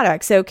of your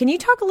products. So can you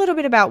talk a little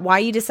bit about why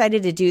you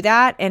decided to do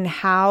that and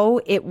how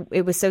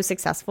it was so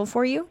successful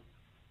for you?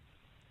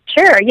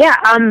 Sure. Yeah.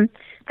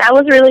 That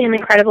was really an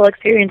incredible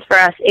experience for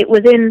us. It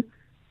was in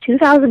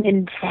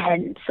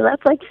 2010. So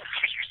that's like 5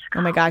 years. Oh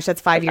my gosh,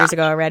 that's 5 years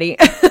ago already.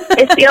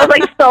 It feels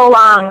like so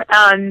long.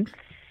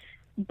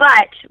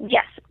 But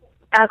yes,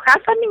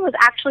 crowdfunding was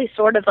actually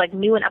sort of like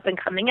new and up and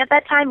coming at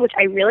that time, which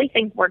I really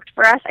think worked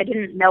for us. I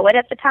didn't know it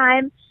at the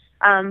time.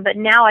 But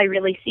now I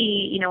really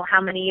see,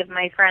 how many of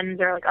my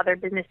friends or like other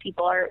business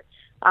people are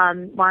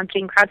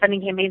launching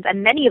crowdfunding campaigns,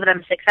 and many of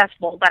them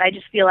successful. But I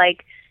just feel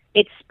like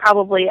it's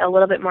probably a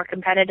little bit more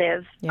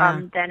competitive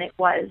than it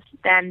was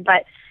then.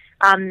 But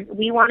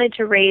we wanted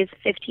to raise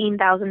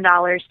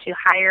 $15,000 to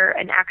hire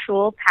an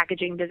actual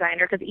packaging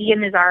designer, because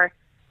Ian is our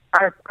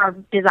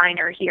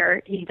designer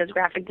here. He does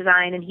graphic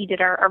design, and he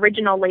did our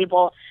original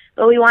label.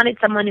 But we wanted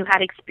someone who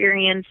had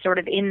experience sort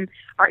of in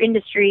our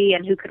industry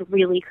and who could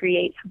really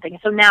create something.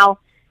 So now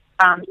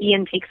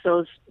Ian takes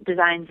those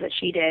designs that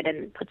she did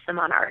and puts them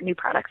on our new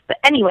products. But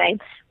anyway,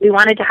 we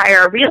wanted to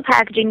hire a real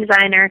packaging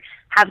designer,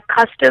 have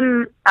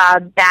custom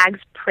bags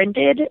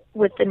printed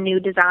with the new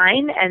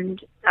design,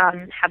 and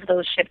have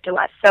those shipped to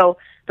us. So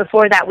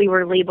before that, we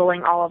were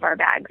labeling all of our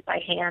bags by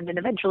hand, and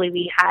eventually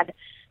we had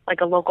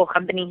like a local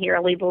company here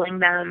labeling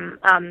them.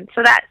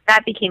 So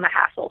that became a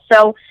hassle.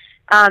 So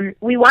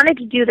we wanted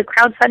to do the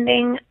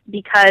crowdfunding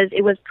because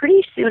it was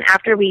pretty soon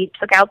after we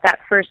took out that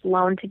first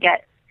loan to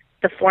get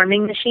the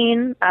forming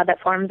machine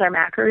that forms our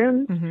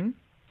macaroons. Mm-hmm.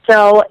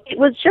 So it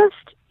was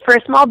just for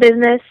a small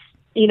business,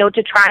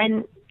 to try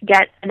and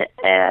get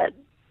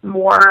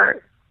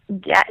more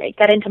debt,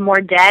 get into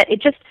more debt.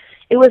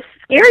 It was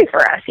scary for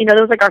us. It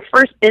was like our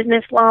first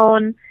business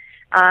loan.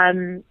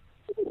 And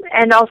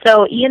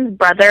also Ian's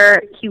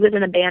brother, he was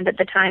in a band at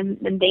the time,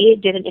 and they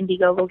did an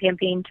Indiegogo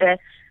campaign to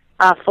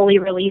fully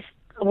release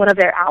one of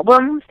their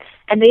albums.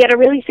 And they had a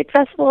really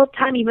successful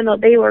time, even though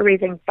they were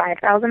raising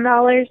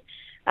 $5,000.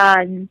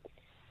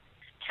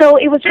 So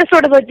it was just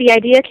sort of like the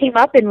idea came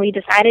up, and we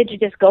decided to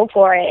just go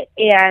for it.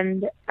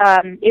 And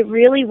it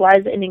really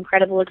was an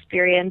incredible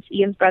experience.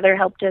 Ian's brother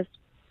helped us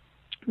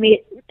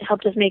make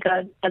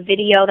a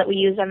video that we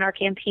used on our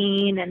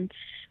campaign, and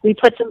we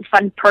put some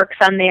fun perks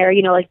on there,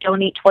 like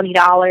donate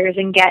 $20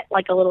 and get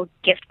like a little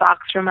gift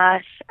box from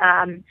us.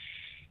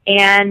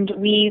 And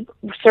we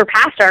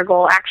surpassed our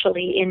goal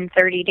actually in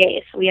 30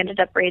 days. So we ended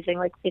up raising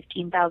like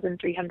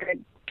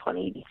 $15,326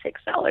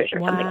 or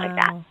something like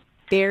that.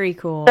 Very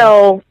cool.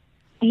 So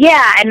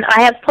yeah, and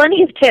I have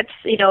plenty of tips,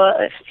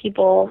 if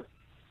people,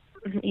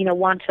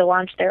 want to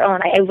launch their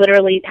own. I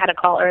literally had a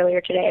call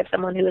earlier today of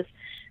someone who was,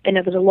 and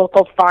it was a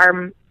local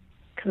farm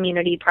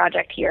community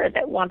project here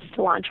that wants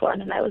to launch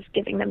one, and I was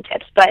giving them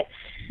tips. But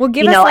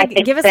give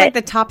us like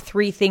the top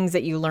 3 things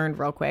that you learned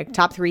real quick.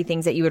 Top 3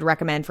 things that you would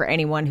recommend for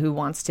anyone who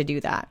wants to do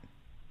that.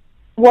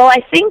 Well,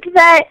 I think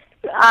that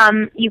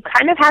you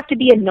kind of have to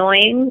be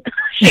annoying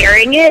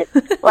sharing it.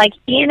 Like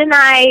Ian and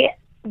I,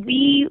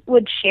 we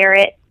would share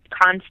it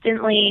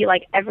constantly,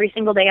 like every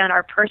single day on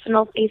our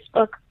personal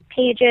Facebook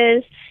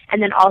pages,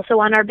 and then also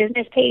on our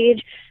business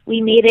page.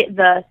 We made it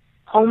the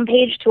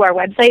homepage to our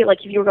website.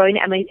 Like if you were going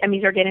to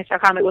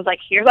emmysorganics.com, it was like,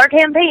 here's our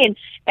campaign.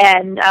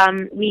 And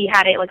we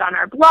had it like on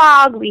our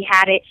blog. We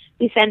had it,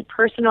 we sent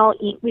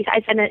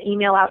I sent an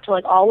email out to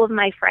like all of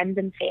my friends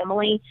and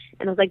family,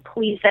 and it was like,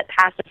 please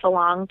pass this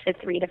along to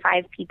 3 to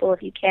 5 people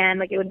if you can.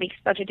 Like it would make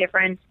such a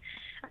difference.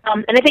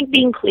 And I think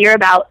being clear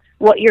about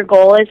what your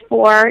goal is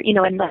for, you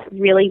know, and like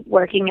really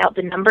working out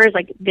the numbers,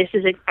 like this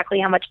is exactly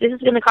how much this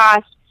is going to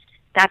cost.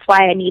 That's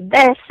why I need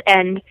this.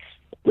 And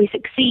we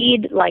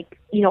succeed, like,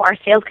 you know, our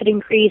sales could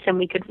increase and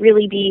we could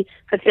really be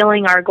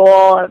fulfilling our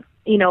goal of,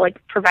 you know,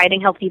 like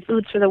providing healthy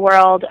foods for the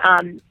world,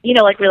 you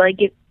know, like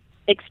really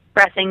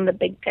expressing the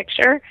big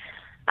picture.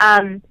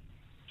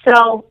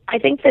 So I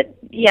think that,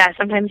 yeah,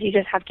 sometimes you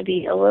just have to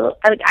be a little,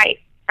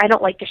 I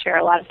don't like to share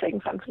a lot of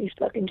things on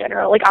Facebook in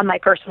general, like on my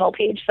personal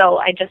page. So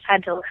I just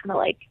had to kind of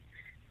like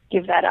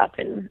give that up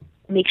and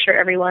make sure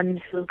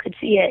everyone who could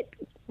see it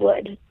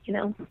would, you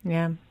know?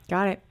 Yeah,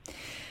 got it.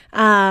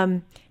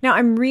 Now,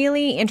 I'm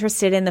really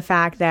interested in the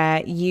fact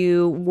that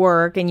you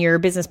work and you're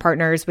business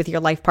partners with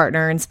your life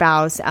partner and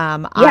spouse.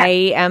 Yeah.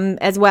 I am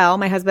as well.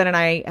 My husband and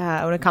I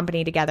own a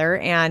company together.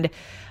 And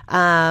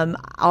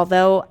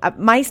although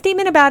my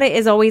statement about it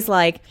is always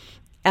like,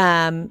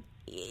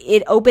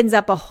 it opens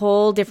up a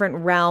whole different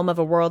realm of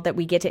a world that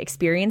we get to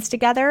experience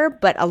together.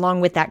 But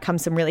along with that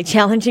comes some really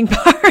challenging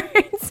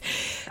parts.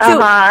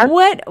 So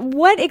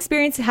what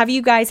experience have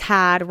you guys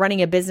had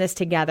running a business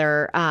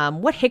together?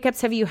 What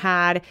hiccups have you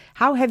had?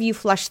 How have you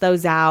flushed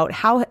those out?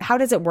 How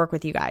does it work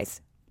with you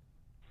guys?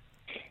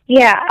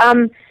 Yeah.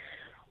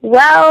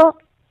 Well,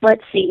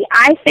 let's see.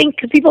 I think,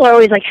 because people are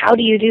always like, how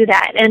do you do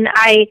that? And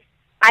I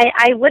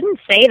wouldn't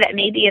say that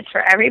maybe it's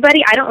for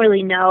everybody. I don't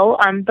really know.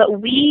 But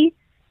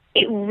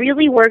it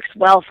really works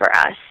well for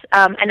us.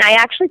 And I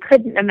actually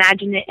couldn't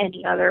imagine it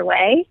any other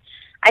way.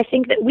 I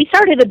think that we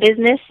started a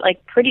business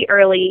like pretty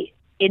early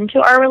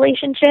into our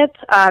relationship.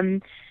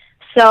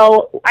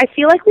 So I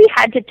feel like we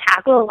had to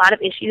tackle a lot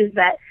of issues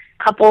that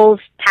couples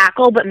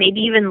tackle, but maybe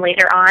even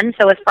later on.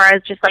 So as far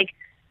as just like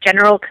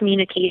general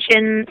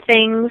communication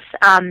things,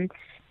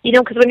 you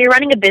know, because when you're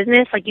running a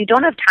business, like you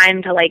don't have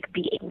time to like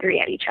be angry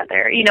at each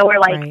other, you know, or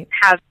like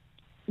have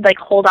like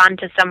hold on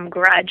to some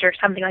grudge or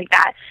something like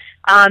that.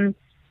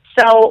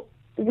 So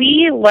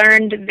we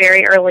learned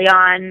very early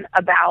on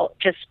about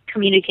just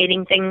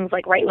communicating things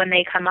like right when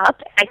they come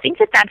up. I think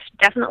that that's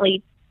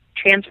definitely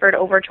transferred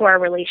over to our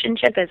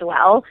relationship as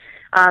well,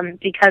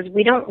 because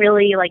we don't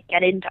really like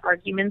get into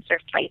arguments or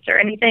fights or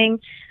anything.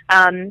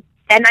 And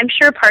I'm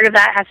sure part of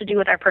that has to do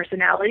with our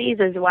personalities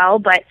as well.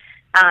 But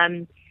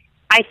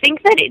I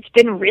think that it's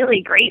been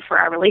really great for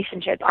our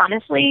relationship,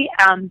 honestly.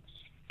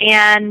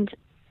 And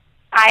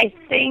I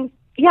think,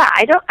 yeah,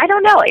 I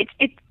don't know.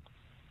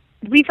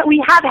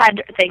 We have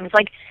had things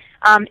like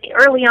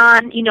early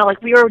on, you know,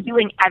 like we were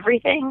doing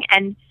everything,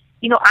 and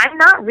you know, I'm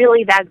not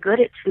really that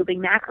good at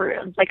scooping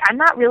macaroons. Like I'm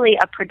not really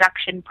a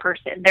production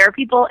person. There are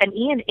people, and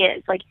Ian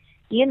is like,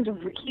 he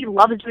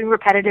loves doing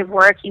repetitive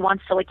work. He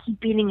wants to like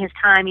keep beating his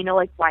time, you know,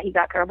 like why he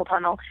got carpal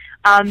tunnel.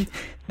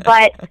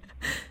 But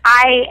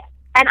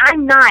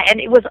I'm not,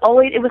 and it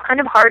was kind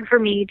of hard for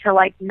me to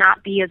like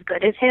not be as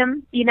good as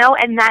him, you know,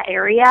 in that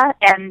area,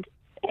 and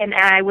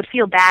I would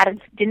feel bad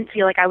and didn't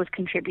feel like I was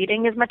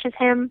contributing as much as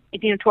him,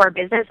 you know, to our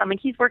business. I'm like,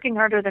 he's working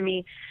harder than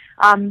me.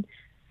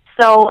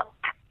 So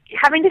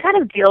having to kind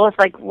of deal with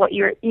like what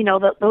you're, you know,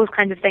 those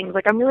kinds of things,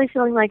 like I'm really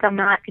feeling like I'm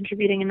not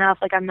contributing enough,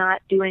 like I'm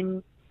not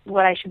doing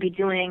what I should be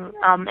doing,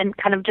 and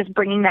kind of just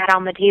bringing that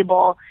on the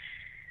table,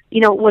 you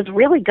know, was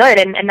really good.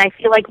 And I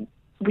feel like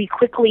we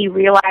quickly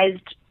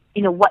realized,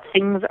 you know, what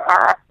things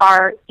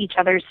are each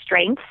other's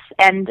strengths.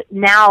 And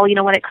now, you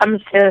know, when it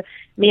comes to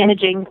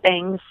managing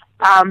things,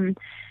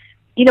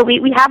 you know,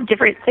 we have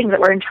different things that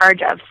we're in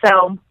charge of.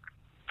 So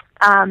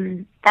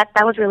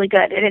that was really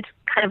good. And it's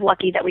kind of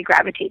lucky that we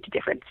gravitate to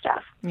different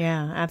stuff.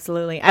 Yeah,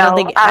 absolutely.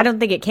 I don't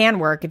think it can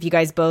work if you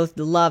guys both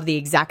love the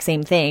exact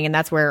same thing, and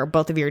that's where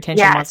both of your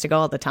attention wants to go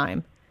all the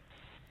time.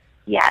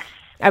 Yes.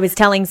 I was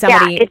telling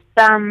somebody.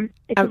 Yeah,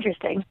 it's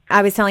interesting.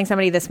 I was telling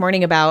somebody this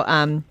morning about.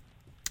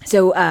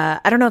 So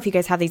I don't know if you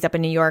guys have these up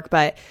in New York,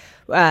 but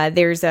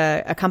there's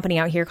a company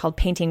out here called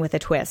Painting with a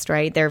Twist,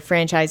 right? They're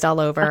franchised all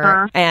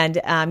over,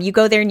 and you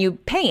go there and you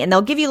paint, and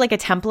they'll give you like a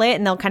template,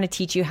 and they'll kind of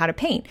teach you how to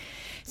paint.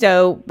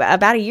 So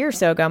about a year or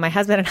so ago, my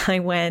husband and I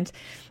went,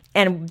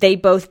 and they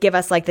both give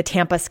us like the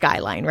Tampa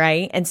skyline,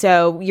 right? And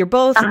so we're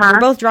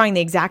both drawing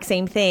the exact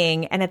same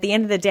thing. And at the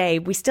end of the day,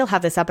 we still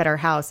have this up at our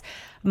house.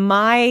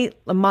 my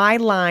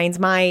lines,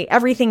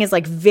 everything is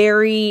like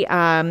very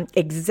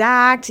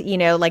exact,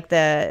 like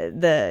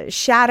the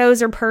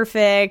shadows are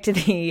perfect.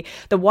 The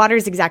water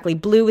is exactly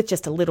blue with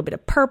just a little bit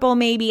of purple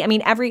maybe. I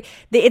mean,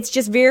 it's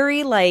just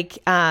very like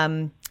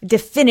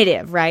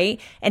definitive, right?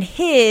 And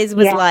his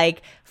was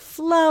like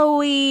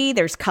flowy,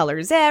 there's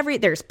colors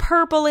there's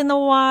purple in the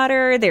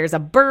water, there's a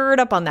bird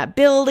up on that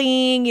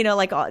building,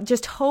 like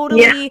just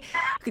totally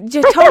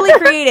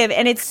creative.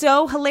 And it's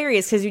so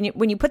hilarious because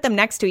when you put them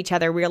next to each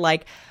other,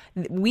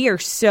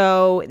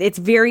 it's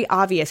very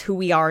obvious who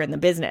we are in the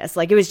business.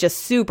 Like it was just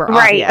super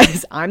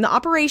obvious. I'm the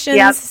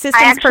operations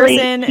systems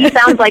person. He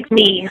sounds like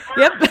me.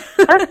 Yep.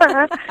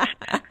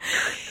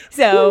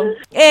 So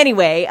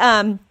anyway,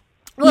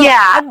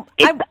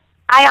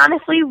 I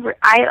honestly,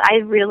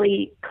 I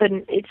really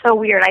couldn't. It's so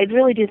weird. I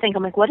really do think,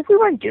 I'm like, what if we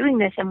weren't doing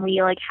this and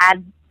we like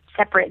had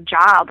separate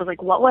jobs?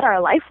 Like, what would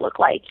our life look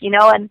like?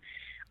 And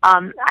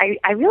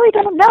I really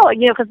don't know.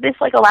 Because this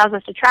like allows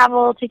us to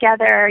travel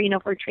together.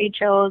 For trade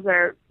shows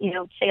or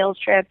sales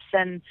trips,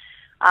 and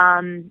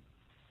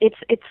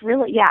it's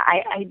really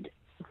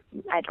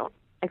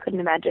I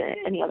couldn't imagine it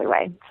any other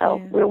way.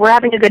 So we're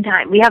having a good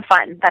time. We have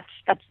fun.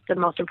 That's the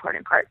most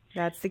important part.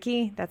 That's the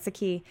key.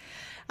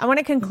 I want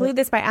to conclude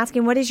this by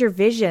asking, what is your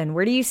vision?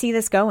 Where do you see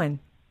this going?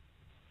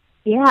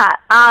 Yeah,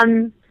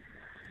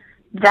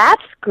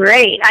 that's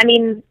great. I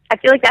mean, I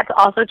feel like that's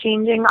also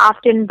changing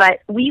often,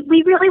 but we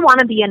really want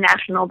to be a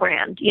national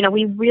brand.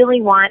 We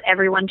really want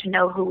everyone to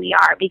know who we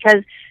are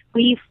because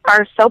we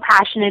are so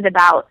passionate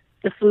about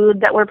the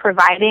food that we're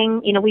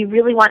providing. We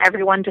really want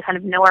everyone to kind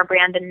of know our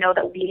brand and know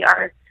that we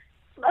are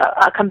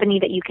a company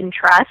that you can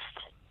trust,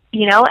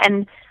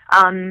 and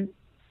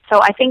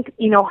so I think,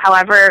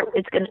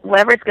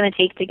 whatever it's going to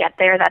take to get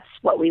there, that's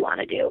what we want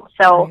to do.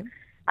 So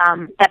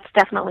that's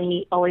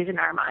definitely always in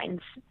our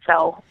minds.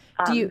 So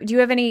do you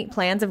have any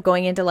plans of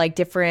going into like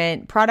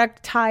different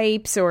product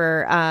types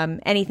or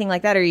anything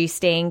like that? Or are you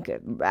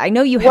staying? I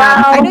know you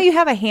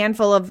have a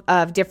handful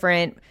of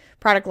different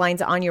product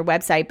lines on your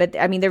website, but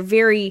I mean,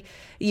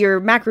 your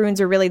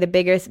macaroons are really the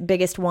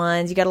biggest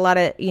ones. You got a lot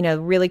of,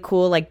 really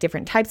cool, like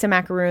different types of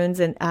macaroons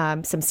and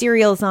some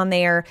cereals on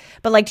there.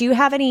 But like, do you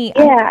have any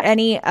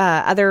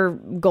other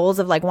goals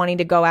of like wanting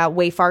to go out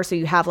way far so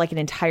you have like an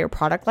entire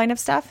product line of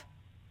stuff?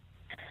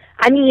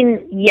 I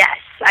mean, yes,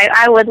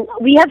 I would.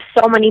 We have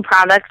so many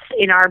products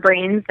in our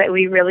brains that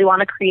we really want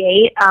to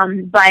create.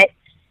 But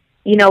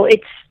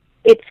it's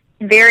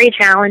very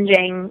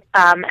challenging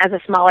as a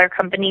smaller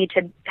company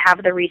to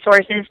have the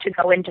resources to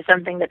go into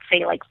something that's,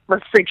 say, like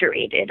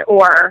refrigerated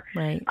or,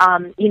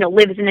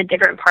 lives in a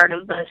different part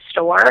of the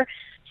store.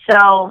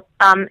 So,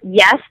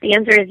 yes, the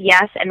answer is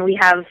yes, and we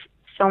have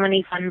so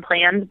many fun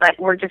plans, but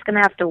we're just going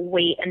to have to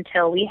wait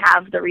until we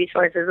have the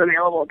resources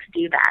available to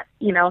do that,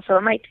 so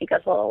it might take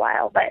us a little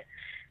while, but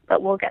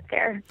we'll get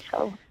there.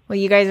 So, well,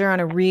 you guys are on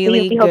a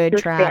really good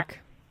track.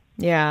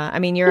 Yeah. I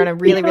mean, you're on a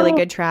really, really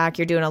good track.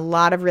 You're doing a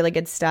lot of really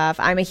good stuff.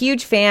 I'm a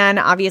huge fan,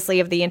 obviously,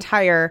 of the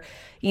entire,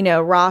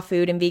 raw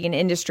food and vegan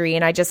industry.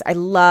 And I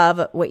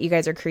love what you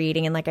guys are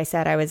creating. And like I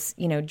said, I was,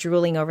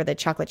 drooling over the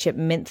chocolate chip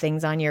mint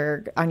things on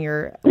your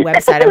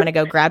website. I'm going to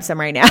go grab some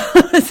right now.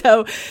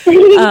 So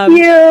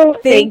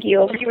Thank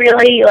you.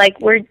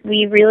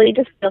 We really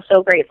just feel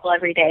so grateful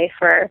every day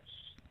for,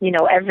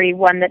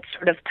 everyone that's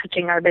sort of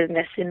touching our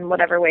business in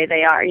whatever way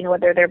they are,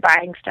 whether they're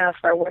buying stuff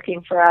or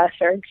working for us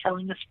or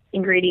selling us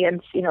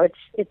ingredients,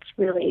 it's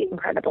really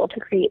incredible to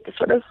create this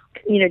sort of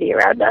community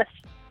around us.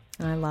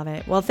 I love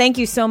it. Well, thank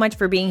you so much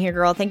for being here,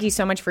 girl. Thank you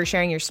so much for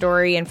sharing your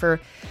story and for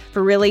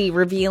really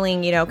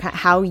revealing,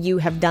 how you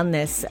have done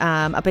this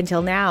up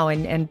until now,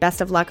 and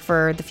best of luck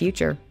for the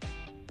future.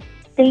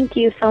 Thank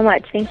you so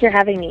much. Thanks for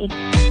having me.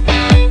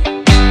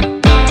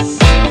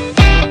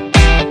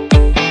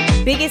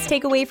 Biggest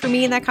takeaway for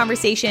me in that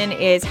conversation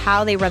is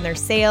how they run their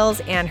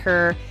sales and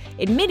her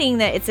admitting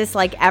that it's this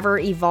like ever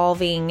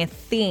evolving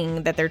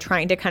thing that they're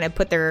trying to kind of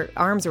put their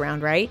arms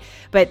around, right?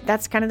 But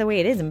that's kind of the way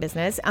it is in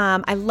business.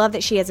 I love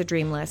that she has a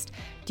dream list.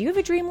 Do you have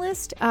a dream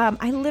list?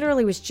 I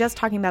literally was just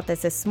talking about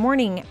this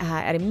morning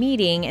at a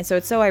meeting, and so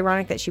it's so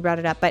ironic that she brought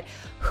it up. But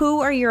who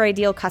are your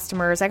ideal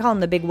customers? I call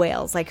them the big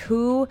whales. Like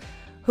who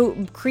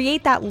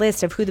create that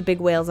list of who the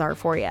big whales are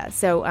for you.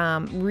 So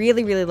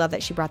really, really love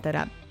that she brought that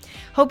up.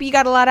 Hope you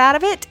got a lot out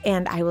of it,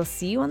 and I will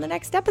see you on the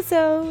next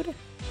episode.